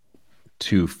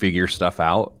to figure stuff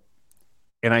out.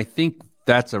 And I think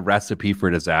that's a recipe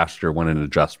for disaster when an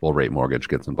adjustable rate mortgage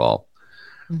gets involved.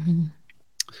 Mm-hmm.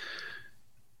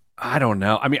 I don't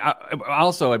know. I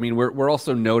mean, we're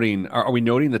also noting, are we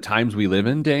noting the times we live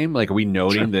in, Dame? Like, are we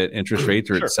noting that interest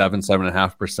rates are at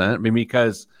 7.5%? I mean,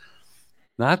 because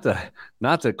not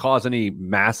to cause any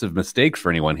massive mistakes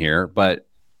for anyone here, but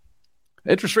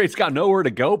interest rates got nowhere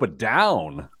to go but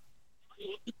down.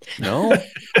 No,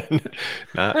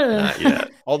 not yet.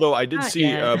 Although I did see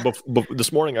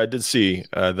this morning, I did see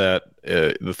that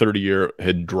the 30-year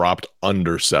had dropped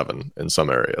under 7 in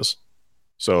some areas.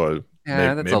 So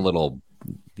that's a little,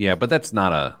 but that's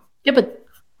not Yeah, but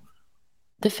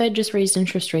the Fed just raised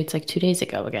interest rates like 2 days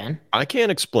ago again. I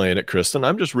can't explain it, Kristen.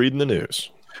 I'm just reading the news.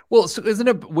 Well, so isn't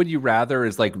it, would you rather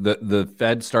is like the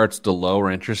Fed starts to lower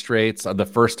interest rates the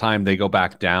first time they go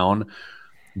back down?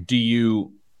 Do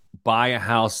you buy a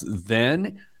house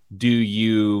then? Do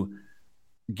you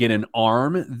get an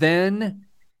ARM then?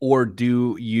 Or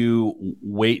do you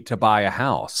wait to buy a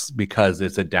house because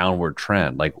it's a downward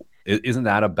trend? Like, isn't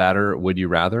that a better would you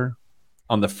rather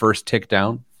on the first tick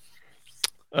down?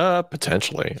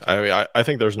 Potentially. I mean, I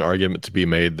think there's an argument to be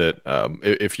made that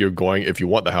if you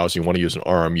want the house, you want to use an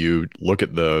ARM, you look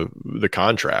at the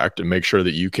contract and make sure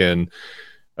that you can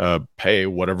pay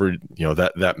whatever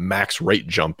that max rate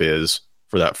jump is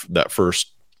for that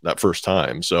first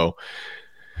time. So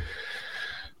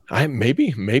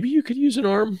maybe you could use an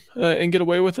ARM and get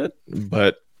away with it,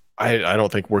 but I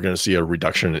don't think we're going to see a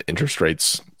reduction in interest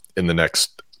rates in the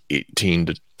next 18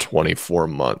 to 24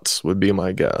 months would be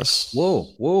my guess.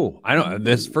 Whoa. I don't,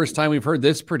 this first time we've heard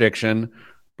this prediction.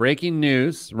 Breaking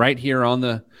news right here on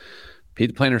the Pete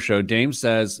the Planner Show. Dame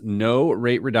says no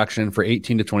rate reduction for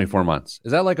 18 to 24 months.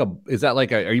 Is that like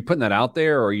are you putting that out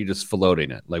there or are you just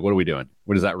floating it? Like, what are we doing?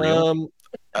 What is that real?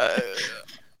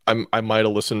 I might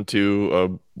have listened to a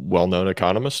well-known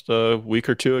economist a week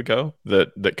or two ago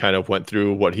that kind of went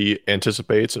through what he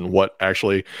anticipates and what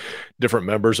actually different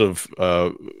members of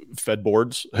Fed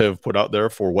boards have put out there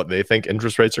for what they think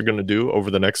interest rates are going to do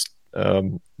over the next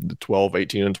 12,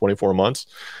 18, and 24 months.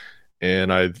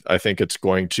 And I think it's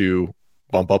going to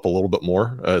bump up a little bit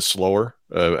more, slower,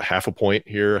 half a point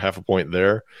here, half a point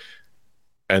there.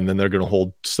 And then they're going to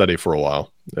hold steady for a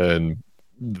while. And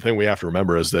the thing we have to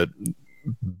remember is that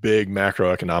big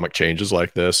macroeconomic changes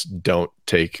like this don't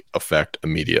take effect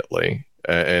immediately,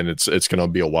 and it's going to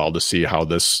be a while to see how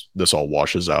this all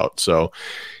washes out. So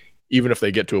even if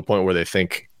they get to a point where they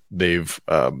think they've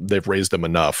raised them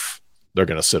enough, they're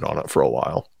going to sit on it for a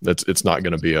while. It's not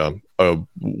going to be a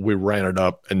we ran it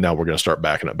up and now we're going to start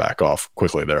backing it back off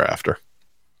quickly thereafter.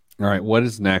 All right, what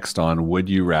is next on Would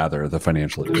You Rather, the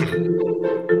financial edition?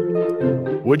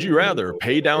 Would you rather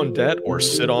pay down debt or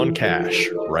sit on cash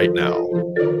right now?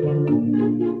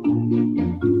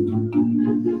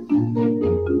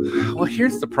 Well,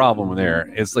 here's the problem there.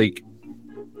 It's like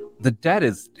the debt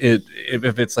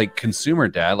if it's like consumer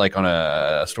debt, like on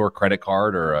a store credit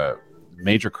card or a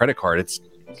major credit card, it's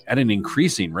at an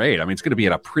increasing rate. I mean, it's going to be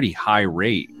at a pretty high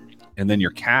rate. And then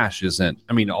your cash isn't,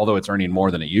 I mean, although it's earning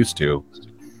more than it used to.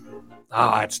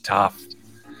 It's tough.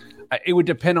 It would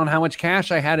depend on how much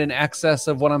cash I had in excess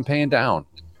of what I'm paying down.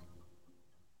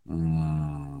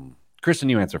 Kristen,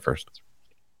 you answer first.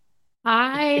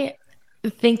 I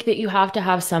think that you have to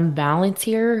have some balance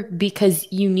here because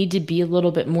you need to be a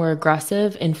little bit more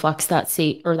aggressive and flex that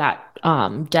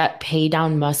debt pay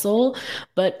down muscle.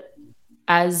 But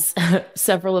as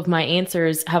several of my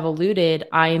answers have alluded,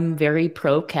 I'm very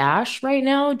pro cash right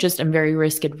now. I'm very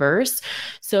risk adverse.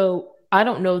 So I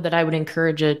don't know that I would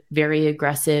encourage a very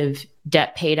aggressive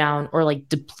debt pay down or like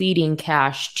depleting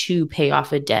cash to pay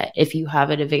off a debt if you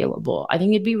have it available. I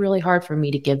think it'd be really hard for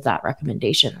me to give that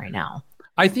recommendation right now.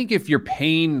 I think if you're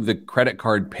paying the credit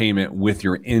card payment with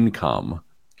your income,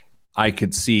 I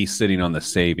could see sitting on the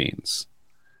savings.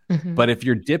 Mm-hmm. But if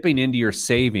you're dipping into your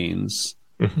savings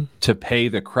to pay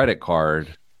the credit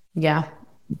card, yeah,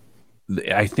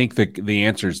 I think the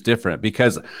answer is different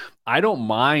because I don't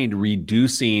mind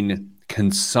reducing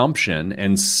consumption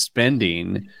and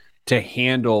spending to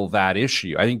handle that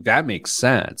issue. I think that makes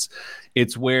sense.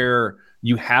 It's where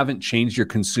you haven't changed your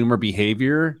consumer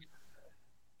behavior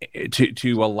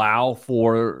to allow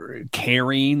for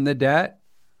carrying the debt.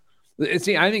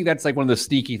 See, I think that's like one of the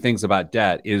sneaky things about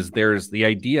debt is there's the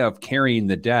idea of carrying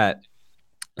the debt,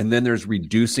 and then there's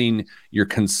reducing your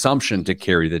consumption to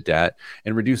carry the debt,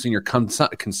 and reducing your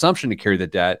consumption to carry the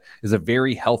debt is a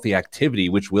very healthy activity,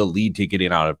 which will lead to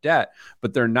getting out of debt.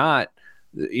 But they're not,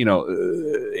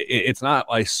 it's not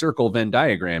a circle Venn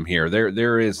diagram here.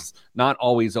 There is not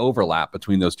always overlap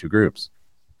between those two groups.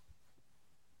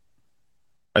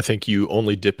 I think you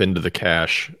only dip into the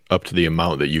cash up to the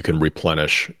amount that you can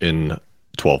replenish in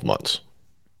 12 months.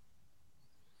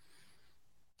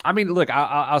 I mean, look,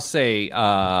 I'll say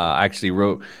I actually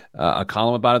wrote a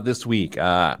column about it this week.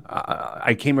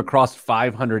 I came across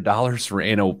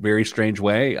 $500 in a very strange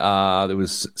way that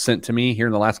was sent to me here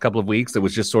in the last couple of weeks. It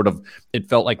was just sort of, it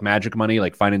felt like magic money,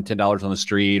 like finding $10 on the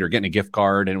street or getting a gift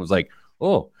card. And it was like,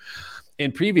 oh.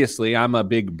 And previously, I'm a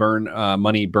big burn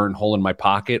hole in my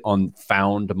pocket on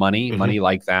found money, money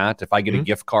like that. If I get a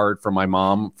gift card from my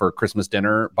mom for Christmas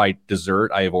dinner, by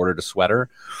dessert, I have ordered a sweater.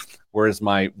 Whereas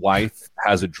my wife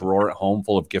has a drawer at home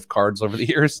full of gift cards over the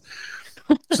years.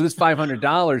 So this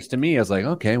 $500 to me, I was like,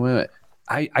 okay, well,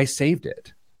 I saved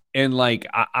it. And like,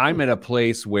 I'm at a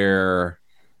place where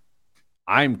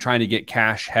I'm trying to get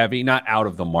cash heavy, not out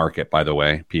of the market, by the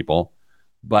way, people,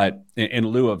 but in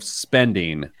lieu of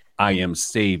spending, I am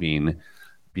saving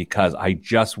because I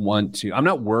just want to. I'm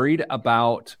not worried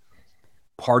about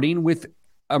parting with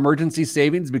emergency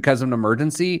savings because of an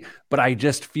emergency, but I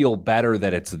just feel better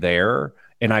that it's there,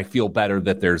 and I feel better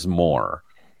that there's more.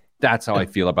 That's how I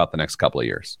feel about the next couple of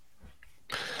years.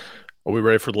 Are we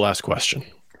ready for the last question?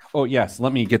 Oh, yes.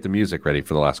 Let me get the music ready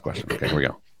for the last question. Okay, here we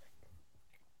go.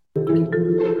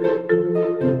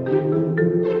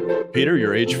 Peter,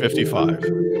 you're age 55.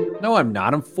 No, I'm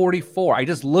not. I'm 44. I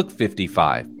just look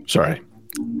 55. Sorry.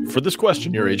 For this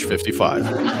question, you're age 55.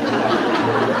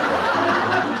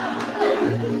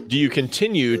 Do you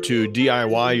continue to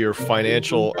DIY your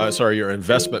your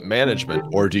investment management,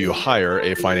 or do you hire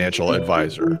a financial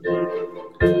advisor?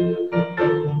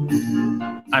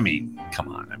 I mean, come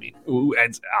on. I mean,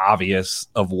 it's obvious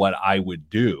of what I would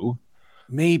do.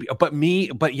 Maybe,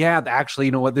 but yeah, actually,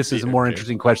 you know what? This is a more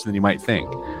interesting question than you might think.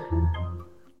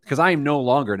 Because I am no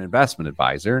longer an investment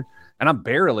advisor, and I'm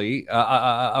barely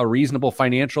a reasonable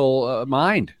financial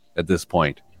mind at this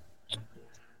point.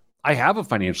 I have a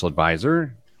financial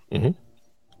advisor,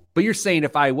 but you're saying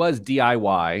if I was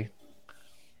DIY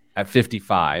at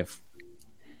 55,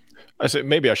 I said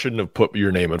maybe I shouldn't have put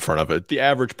your name in front of it. The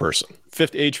average person,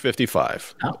 age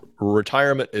 55,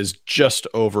 retirement is just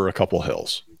over a couple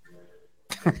hills.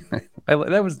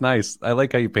 That was nice. I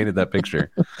like how you painted that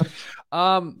picture.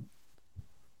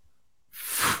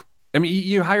 I mean,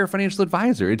 you hire a financial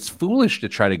advisor. It's foolish to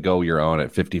try to go your own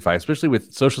at 55, especially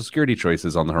with Social Security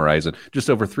choices on the horizon, just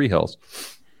over 3 hills.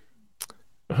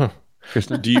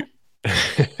 Kristen, do you?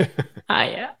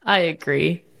 I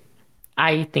agree.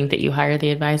 I think that you hire the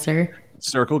advisor.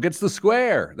 Circle gets the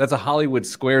square. That's a Hollywood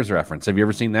Squares reference. Have you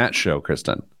ever seen that show,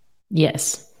 Kristen?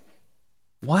 Yes.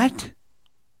 What?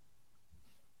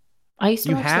 I used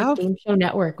to watch the Game Show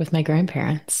Network with my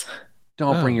grandparents.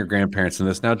 Don't bring your grandparents in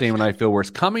this. Now, Damon and I feel worse.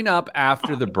 Coming up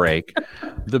after the break,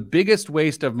 the biggest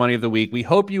waste of money of the week. We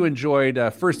hope you enjoyed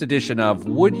first edition of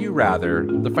Would You Rather,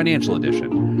 the financial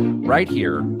edition, right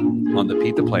here on the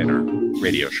Pete the Planner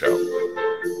radio show.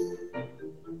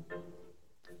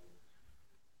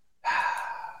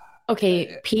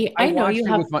 Okay, Pete, I know you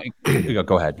have...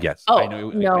 Go ahead, yes. Oh, I know.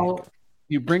 No.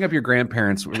 You bring up your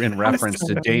grandparents in reference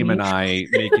to Damon and I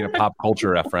making a pop culture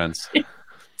reference.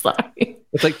 Sorry.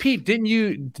 It's like, Pete, didn't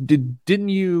you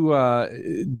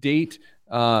date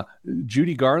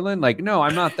Judy Garland? Like, no,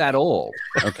 I'm not that old.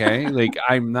 Okay, like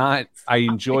I'm not. I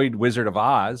enjoyed Wizard of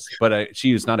Oz, but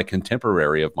she is not a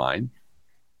contemporary of mine.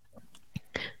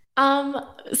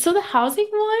 So the housing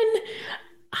one,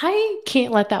 I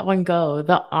can't let that one go.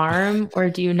 The ARM or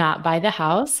do you not buy the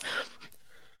house?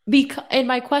 And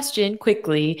my question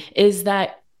quickly is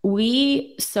that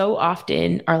we so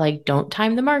often are like, don't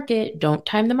time the market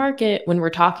when we're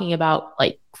talking about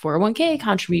like 401k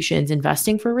contributions,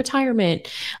 investing for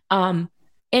retirement. And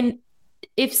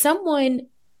if someone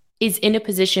is in a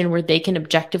position where they can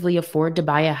objectively afford to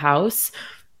buy a house,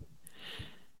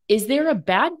 is there a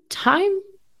bad time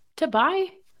to buy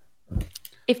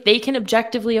if they can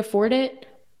objectively afford it?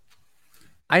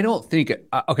 I don't think.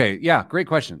 Okay, yeah, great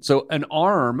question. So an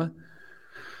ARM,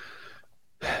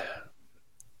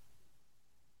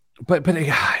 but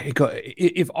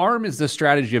if ARM is the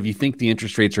strategy of you think the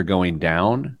interest rates are going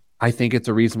down, I think it's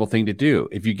a reasonable thing to do.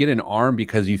 If you get an ARM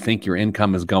because you think your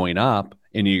income is going up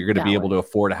and you're going to be able to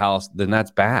afford a house, then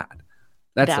that's bad.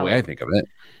 That's the way I think of it.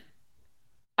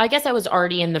 I guess I was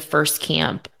already in the first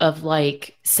camp of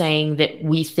like saying that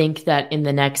we think that in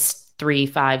the next 3,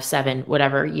 5, 7,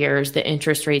 whatever years, the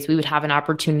interest rates, we would have an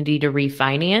opportunity to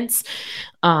refinance.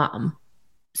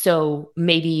 So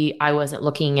maybe I wasn't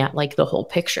looking at like the whole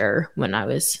picture when I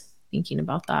was thinking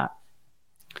about that.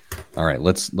 All right,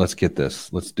 let's get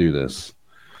this. Let's do this.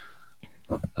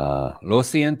 Lo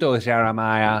siento,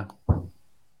 Jeremiah.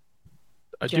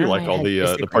 I do like all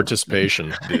the participation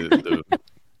the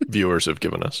viewers have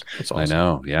given us. That's awesome. I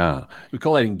know, yeah. We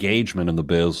call it engagement in the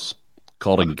biz.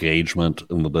 Called engagement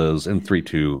in the biz in 3,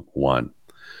 2, 1.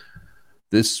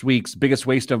 This week's biggest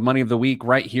waste of money of the week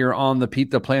right here on the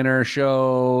Pete the Planner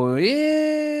show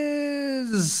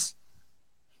is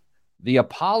the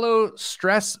Apollo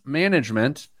Stress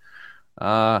Management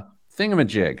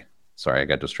thingamajig. Sorry, I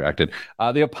got distracted.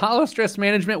 The Apollo Stress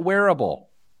Management wearable.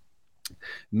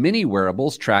 Many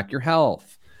wearables track your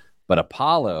health, but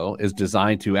Apollo is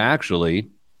designed to actually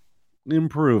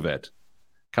improve it.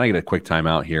 Can I get a quick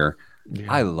timeout here?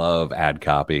 Yeah. I love ad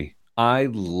copy. I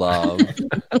love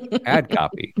ad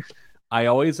copy. I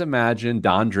always imagine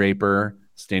Don Draper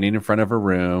standing in front of a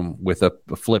room with a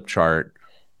flip chart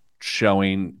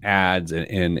showing ads and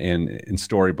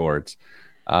storyboards.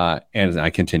 And I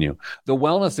continue. The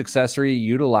wellness accessory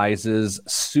utilizes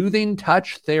soothing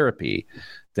touch therapy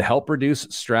to help reduce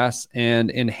stress and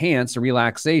enhance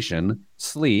relaxation,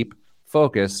 sleep,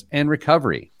 focus, and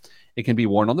recovery. It can be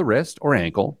worn on the wrist or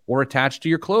ankle or attached to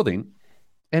your clothing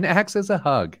and acts as a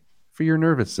hug for your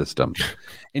nervous system,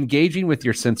 engaging with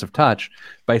your sense of touch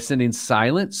by sending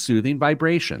silent, soothing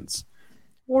vibrations.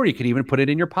 Or you could even put it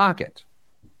in your pocket.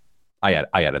 I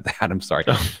added that. I'm sorry.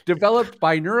 Developed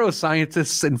by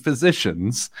neuroscientists and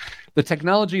physicians, the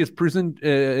technology is proven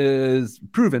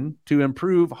to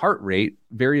improve heart rate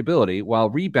variability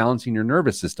while rebalancing your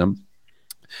nervous system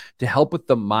to help with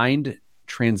the mind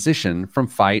transition from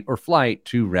fight or flight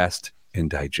to rest and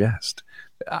digest.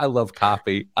 I love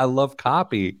copy.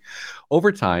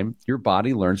 Over time, your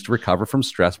body learns to recover from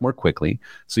stress more quickly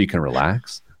so you can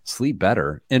relax, sleep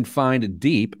better, and find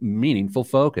deep, meaningful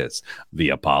focus. The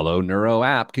Apollo Neuro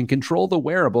app can control the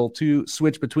wearable to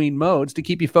switch between modes to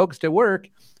keep you focused at work,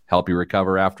 help you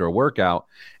recover after a workout,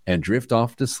 and drift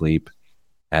off to sleep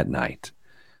at night.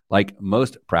 Like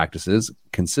most practices,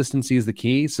 consistency is the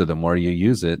key, so the more you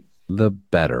use it, the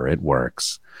better it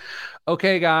works.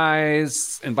 Okay,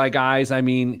 guys, and by guys, I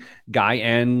mean guy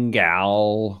and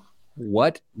gal.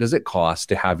 What does it cost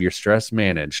to have your stress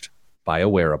managed by a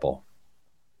wearable?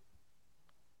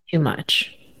 Too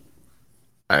much.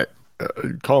 I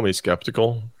call me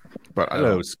skeptical,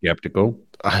 but skeptical.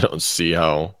 I don't see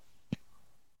how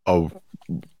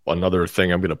another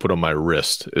thing I'm going to put on my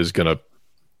wrist is going to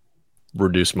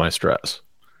reduce my stress.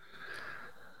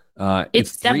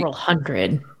 It's several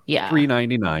hundred. Yeah.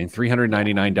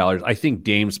 $399. I think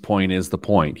Dame's point is the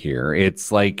point here.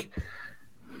 It's like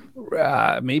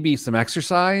maybe some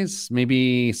exercise,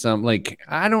 maybe some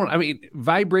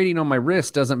vibrating on my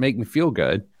wrist doesn't make me feel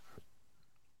good.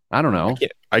 I don't know.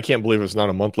 I can't believe it's not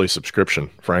a monthly subscription,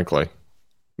 frankly. I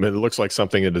mean, it looks like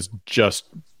something that is just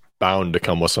bound to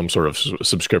come with some sort of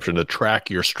subscription to track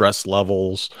your stress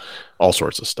levels, all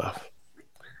sorts of stuff.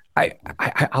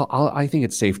 I think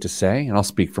it's safe to say, and I'll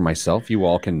speak for myself. You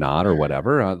all can nod or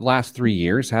whatever. Last 3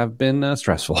 years have been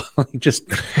stressful, just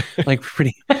like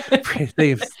pretty.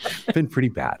 They've been pretty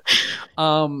bad.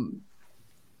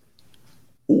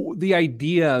 The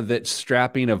idea that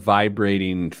strapping a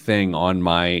vibrating thing on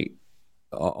my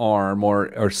arm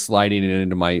or sliding it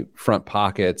into my front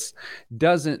pockets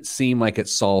doesn't seem like it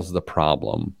solves the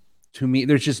problem. To me,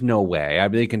 there's just no way. I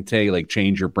mean, they can tell you, like,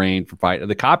 change your brain for fight.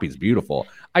 The copy's beautiful.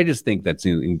 I just think that's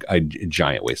a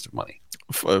giant waste of money.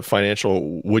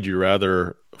 Financial, would you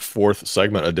rather, fourth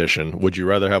segment edition, would you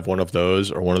rather have one of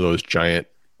those or one of those giant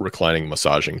reclining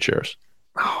massaging chairs?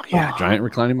 Oh, yeah, giant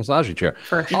reclining massaging chair.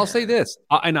 Sure. I'll say this,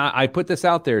 and I put this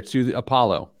out there to the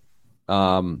Apollo.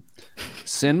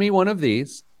 Send me one of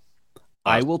these.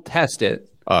 I will test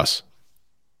it. Us?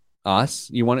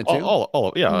 You want it too?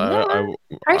 Yeah.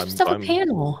 Write yourself a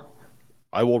panel.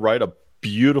 I will write a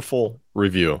beautiful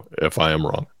review if I am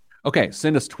wrong. Okay,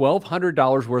 send us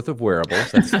 $1,200 worth of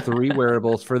wearables. That's 3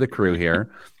 wearables for the crew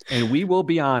here, and we will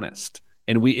be honest.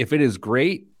 And if it is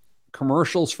great,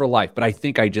 commercials for life. But I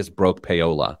think I just broke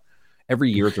payola.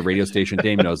 Every year at the radio station,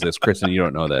 Dame knows this. Kristen, you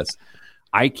don't know this.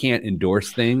 I can't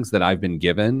endorse things that I've been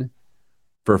given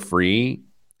for free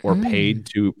or paid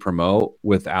to promote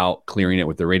without clearing it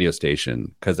with the radio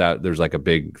station, because there's like a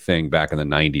big thing back in the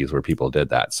 90s where people did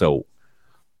that. So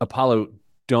Apollo,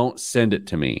 don't send it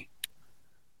to me.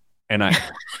 And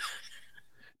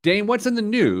Dane, what's in the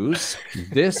news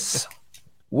this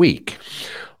week?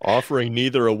 Offering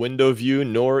neither a window view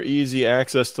nor easy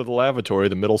access to the lavatory,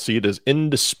 the middle seat is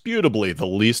indisputably the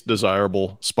least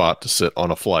desirable spot to sit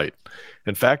on a flight.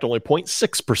 In fact, only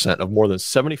 0.6% of more than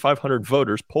 7,500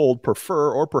 voters polled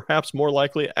prefer or perhaps more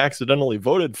likely accidentally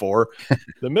voted for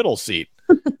the middle seat,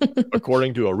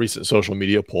 according to a recent social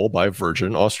media poll by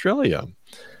Virgin Australia.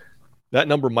 That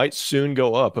number might soon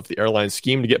go up if the airline's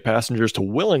scheme to get passengers to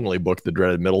willingly book the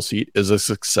dreaded middle seat is a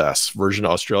success. Virgin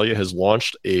Australia has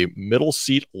launched a middle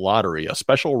seat lottery, a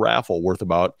special raffle worth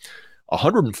about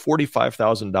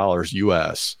 $145,000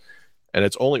 US. And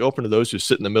it's only open to those who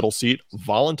sit in the middle seat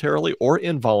voluntarily or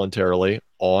involuntarily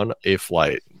on a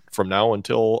flight. From now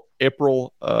until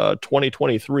April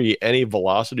 2023, any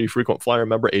Velocity frequent flyer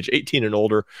member age 18 and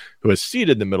older who is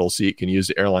seated in the middle seat can use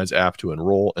the airline's app to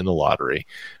enroll in the lottery.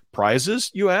 Prizes,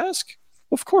 you ask?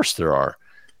 Of course there are.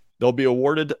 They'll be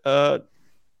awarded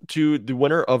to the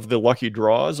winner of the lucky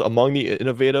draws. Among the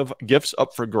innovative gifts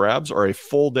up for grabs are a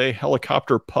full-day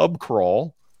helicopter pub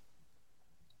crawl,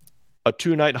 a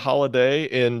 2-night holiday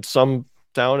in some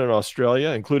down in Australia,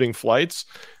 including flights,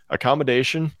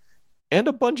 accommodation, and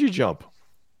a bungee jump.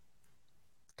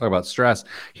 Talk about stress.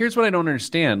 Here's what I don't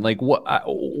understand. Like,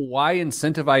 why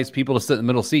incentivize people to sit in the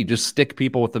middle seat? Just stick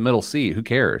people with the middle seat. Who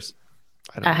cares?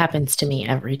 That happens to me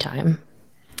every time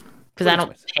because I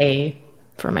don't pay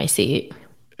for my seat.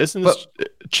 Isn't this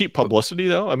cheap publicity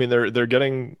though? I mean, they're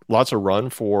getting lots of run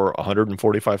for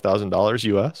 $145,000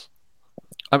 US.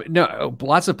 I mean, no,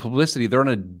 lots of publicity. They're on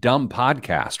a dumb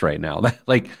podcast right now.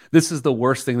 Like, this is the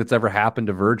worst thing that's ever happened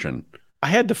to Virgin. I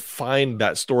had to find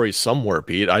that story somewhere,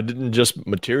 Pete. I didn't just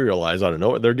materialize out of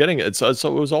nowhere. They're getting it. So it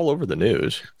was all over the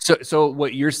news. So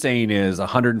what you're saying is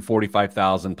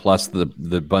 145,000 plus the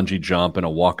bungee jump and a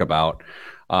walkabout.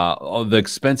 The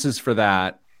expenses for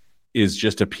that is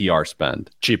just a PR spend.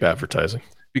 Cheap advertising.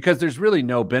 Because there's really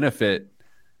no benefit.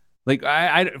 Like,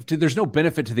 there's no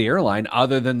benefit to the airline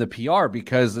other than the PR,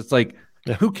 because it's like,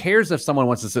 who cares if someone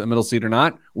wants to sit in the middle seat or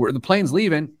not? The plane's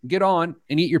leaving. Get on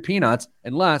and eat your peanuts,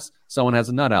 unless someone has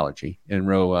a nut allergy in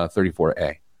row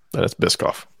 34A. That's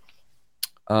Biscoff.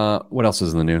 What else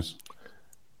is in the news?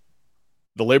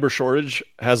 The labor shortage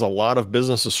has a lot of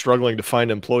businesses struggling to find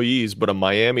employees, but a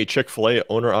Miami Chick-fil-A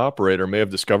owner-operator may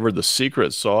have discovered the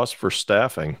secret sauce for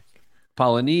staffing.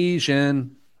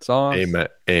 Polynesian sauce.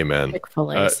 Amen.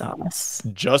 Chick-fil-A sauce.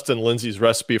 Justin Lindsay's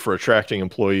recipe for attracting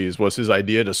employees was his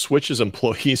idea to switch his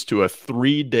employees to a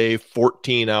 3-day,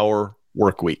 14-hour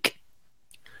work week.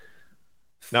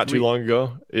 Not too long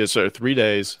ago. It's 3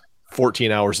 days,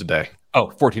 14 hours a day. Oh,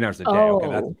 14 hours a day.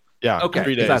 Oh. Okay,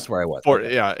 3 days. That's where I was.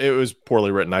 Yeah, it was poorly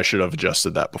written. I should have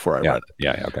adjusted that before I read it.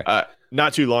 Yeah, okay.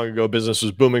 Not too long ago, business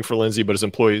was booming for Lindsay, but his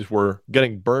employees were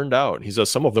getting burned out. He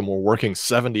says some of them were working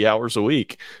 70 hours a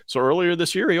week. So earlier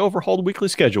this year, he overhauled weekly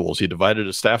schedules. He divided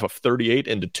a staff of 38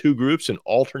 into 2 groups and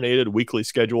alternated weekly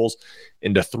schedules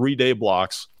into 3-day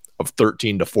blocks of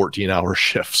 13 to 14-hour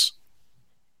shifts.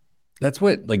 That's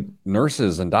what like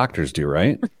nurses and doctors do,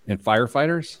 right? And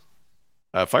firefighters?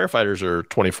 Firefighters are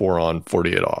 24 on,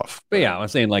 48 off. But yeah, I'm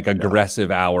saying like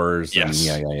aggressive hours. Yes.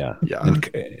 Yeah. Yeah.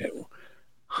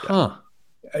 Huh.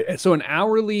 So an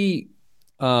hourly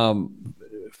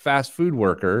fast food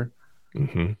worker,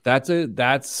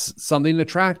 that's something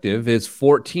attractive, is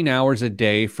 14 hours a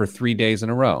day for 3 days in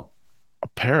a row.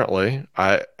 Apparently.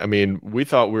 I mean, we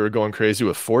thought we were going crazy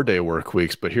with 4-day work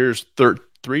weeks, but here's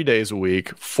 3 days a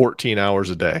week, 14 hours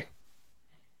a day.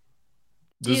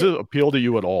 Does it appeal to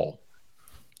you at all?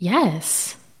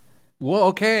 Yes. Well,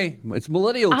 okay. It's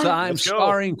millennial time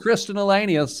starring Kristen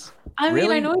Elanius. I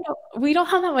mean, I know we don't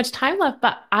have that much time left,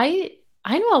 but I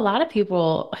know a lot of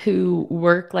people who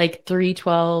work like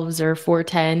 312s or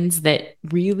 410s that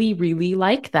really, really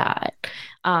like that.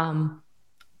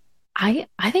 I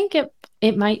think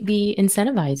it might be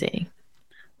incentivizing.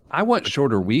 I want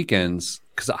shorter weekends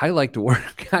because I like to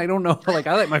work. I don't know, like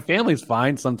I like my family's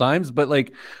fine sometimes, but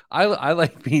like I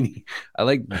like being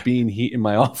in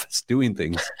my office doing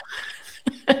things.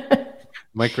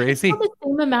 Am I crazy? The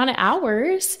same amount of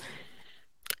hours.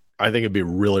 I think it'd be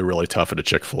really, really tough at a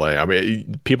Chick-fil-A. I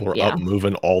mean, people are up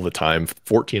moving all the time,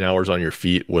 14 hours on your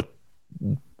feet with,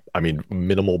 I mean,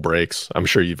 minimal breaks. I'm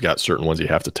sure you've got certain ones you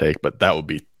have to take, but that would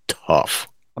be tough.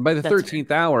 And by the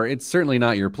 13th hour, it's certainly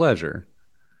not your pleasure.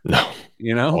 No,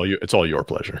 you know, it's all your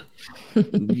pleasure.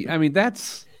 I mean,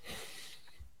 that's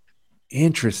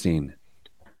interesting.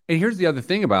 And here's the other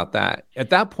thing about that.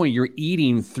 At that point, you're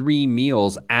eating 3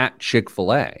 meals at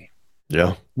Chick-fil-A.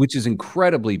 Yeah. Which is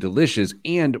incredibly delicious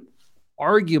and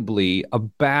arguably a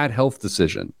bad health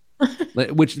decision,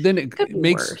 which then it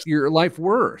makes your life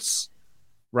worse,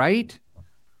 right?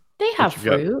 They have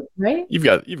fruit, right? You've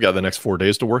got the next 4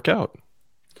 days to work out.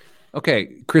 Okay,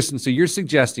 Kristen, so you're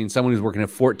suggesting someone who's working a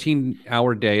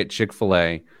 14-hour day at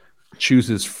Chick-fil-A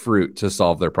chooses fruit to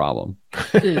solve their problem.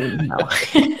 No.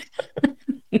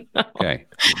 Okay.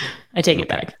 I take it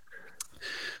back.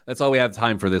 That's all we have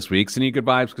time for this week. Sending you good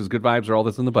vibes because good vibes are all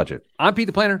that's in the budget. I'm Pete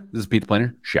the Planner. This is Pete the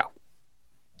Planner Show.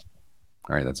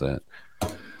 All right, that's it.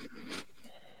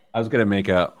 I was going to make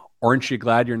aren't you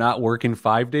glad you're not working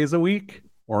 5 days a week?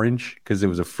 Orange, because it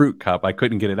was a fruit cup. I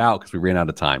couldn't get it out because we ran out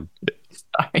of time.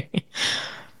 Sorry.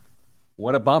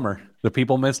 What a bummer. The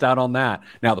people missed out on that.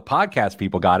 Now, the podcast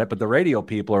people got it, but the radio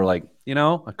people are like,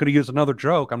 I could have used another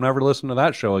joke. I'm never listening to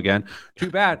that show again. Too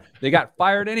bad. They got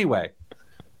fired anyway.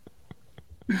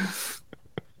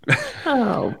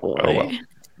 Oh, boy.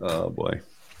 Oh, boy.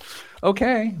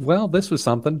 Okay. Well, this was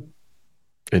something.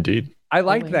 Indeed. I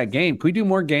liked that game. Can we do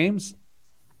more games?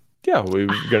 Yeah, we're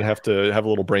going to have a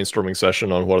little brainstorming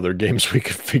session on what other games we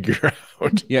could figure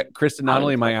remote. Yeah, Kristen, not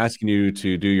only am I asking you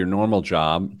to do your normal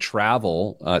job,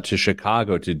 travel to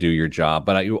Chicago to do your job,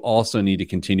 but you also need to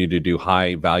continue to do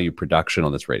high value production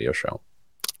on this radio show.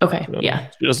 Okay. Yeah.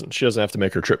 She doesn't have to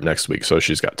make her trip next week, so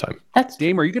she's got time.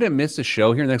 Dame, are you going to miss a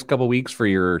show here in the next couple of weeks for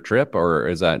your trip, or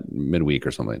is that midweek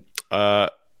or something? I'm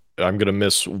going to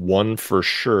miss one for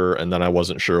sure, and then I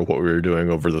wasn't sure what we were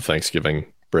doing over the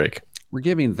Thanksgiving break. We're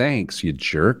giving thanks, you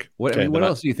jerk. What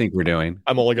else do you think we're doing?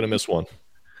 I'm only going to miss one.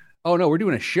 Oh, no, we're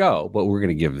doing a show, but we're going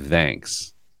to give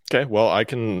thanks. Okay, well,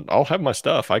 I'll have my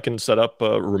stuff. I can set up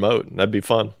a remote. That'd be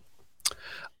fun.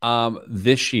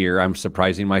 This year, I'm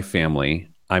surprising my family.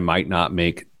 I might not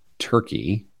make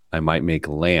turkey. I might make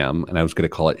lamb, and I was going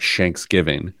to call it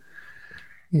Shanksgiving.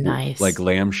 Nice. Like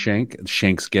lamb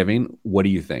Shanksgiving. What do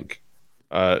you think?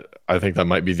 I think that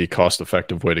might be the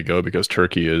cost-effective way to go because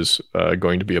turkey is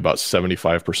going to be about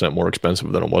 75% more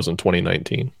expensive than it was in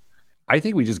 2019. I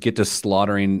think we just get to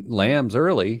slaughtering lambs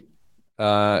early.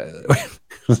 Sorry.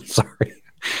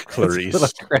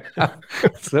 Clarice.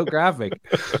 It's so graphic.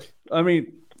 I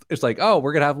mean, it's like, oh,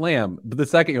 we're going to have lamb. But the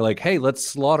second you're like, hey, let's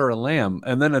slaughter a lamb.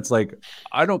 And then it's like,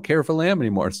 I don't care for lamb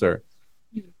anymore, sir.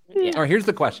 Yeah. All right, here's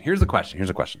the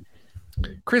question.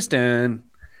 Kristen,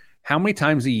 how many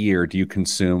times a year do you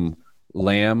consume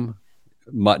lamb,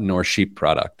 mutton, or sheep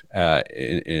product?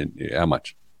 In how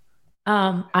much?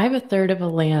 I have a third of a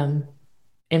lamb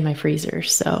in my freezer,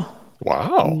 so.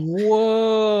 Wow.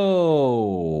 Whoa.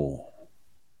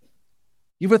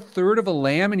 You have a third of a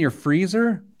lamb in your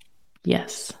freezer?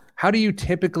 Yes. How do you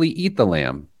typically eat the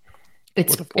lamb?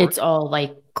 It's all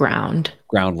like ground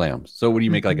lamb. So what do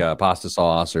you make, like a pasta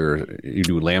sauce, or you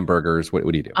do lamb burgers? What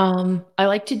do you do? I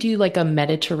like to do like a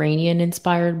Mediterranean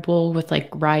inspired bowl with like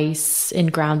rice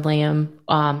and ground lamb.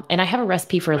 And I have a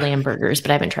recipe for lamb burgers,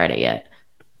 but I haven't tried it yet.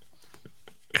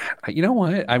 You know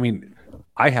what? I mean,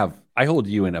 I hold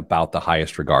you in about the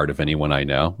highest regard of anyone I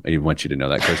know. I want you to know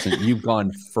that, Kristen. You've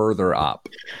gone further up.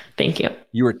 Thank you.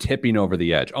 You are tipping over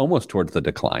the edge, almost towards the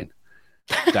decline.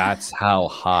 That's how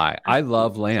high. I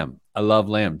love lamb.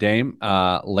 Dame,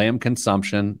 lamb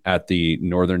consumption at the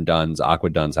Northern Duns, Aqua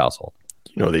Duns household.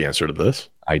 You know the answer to this?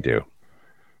 I do.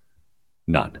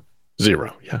 None.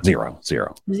 Zero. Yeah. Zero.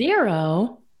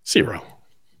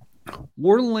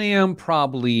 We're lamb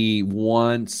probably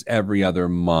once every other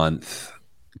month,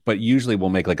 but usually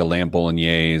we'll make like a lamb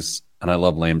bolognese, and I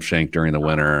love lamb shank during the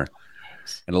winter,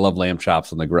 and I love lamb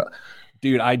chops on the grill.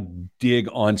 Dude, I dig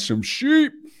on some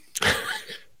sheep.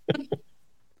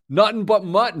 Nothing but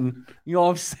mutton. You know what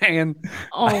I'm saying?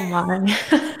 Oh my.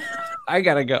 I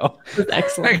gotta go. That's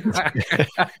excellent.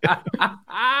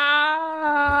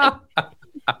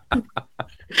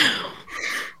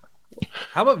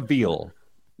 How about veal?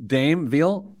 Dame,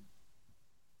 veal?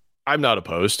 I'm not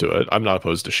opposed to it. I'm not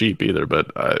opposed to sheep either,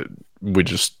 but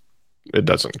it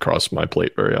doesn't cross my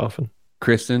plate very often.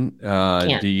 Kristen,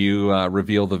 do you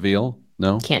reveal the veal?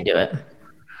 No? Can't do it.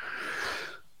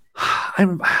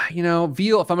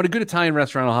 Veal, if I'm at a good Italian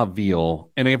restaurant, I'll have veal.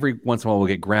 And every once in a while, we'll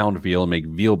get ground veal and make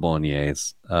veal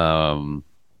bolognese. Yeah,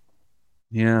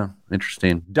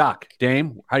 interesting. Duck,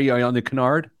 Dame, are you on the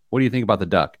canard? What do you think about the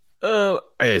duck?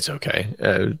 It's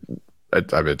okay.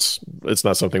 It's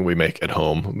not something we make at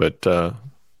home, but I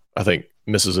think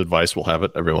Mrs. Advice will have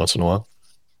it every once in a while.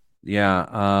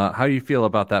 Yeah. How do you feel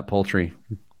about that poultry,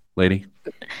 lady?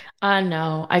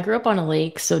 No, I grew up on a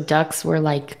lake, so ducks were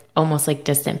like almost like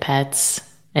distant pets.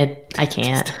 I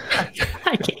can't.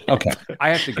 I can't. Okay, I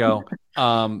have to go.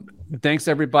 Thanks,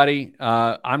 everybody.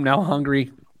 I'm now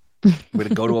hungry. I'm going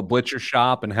to go to a butcher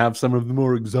shop and have some of the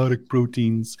more exotic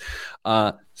proteins.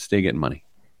 Stay getting money.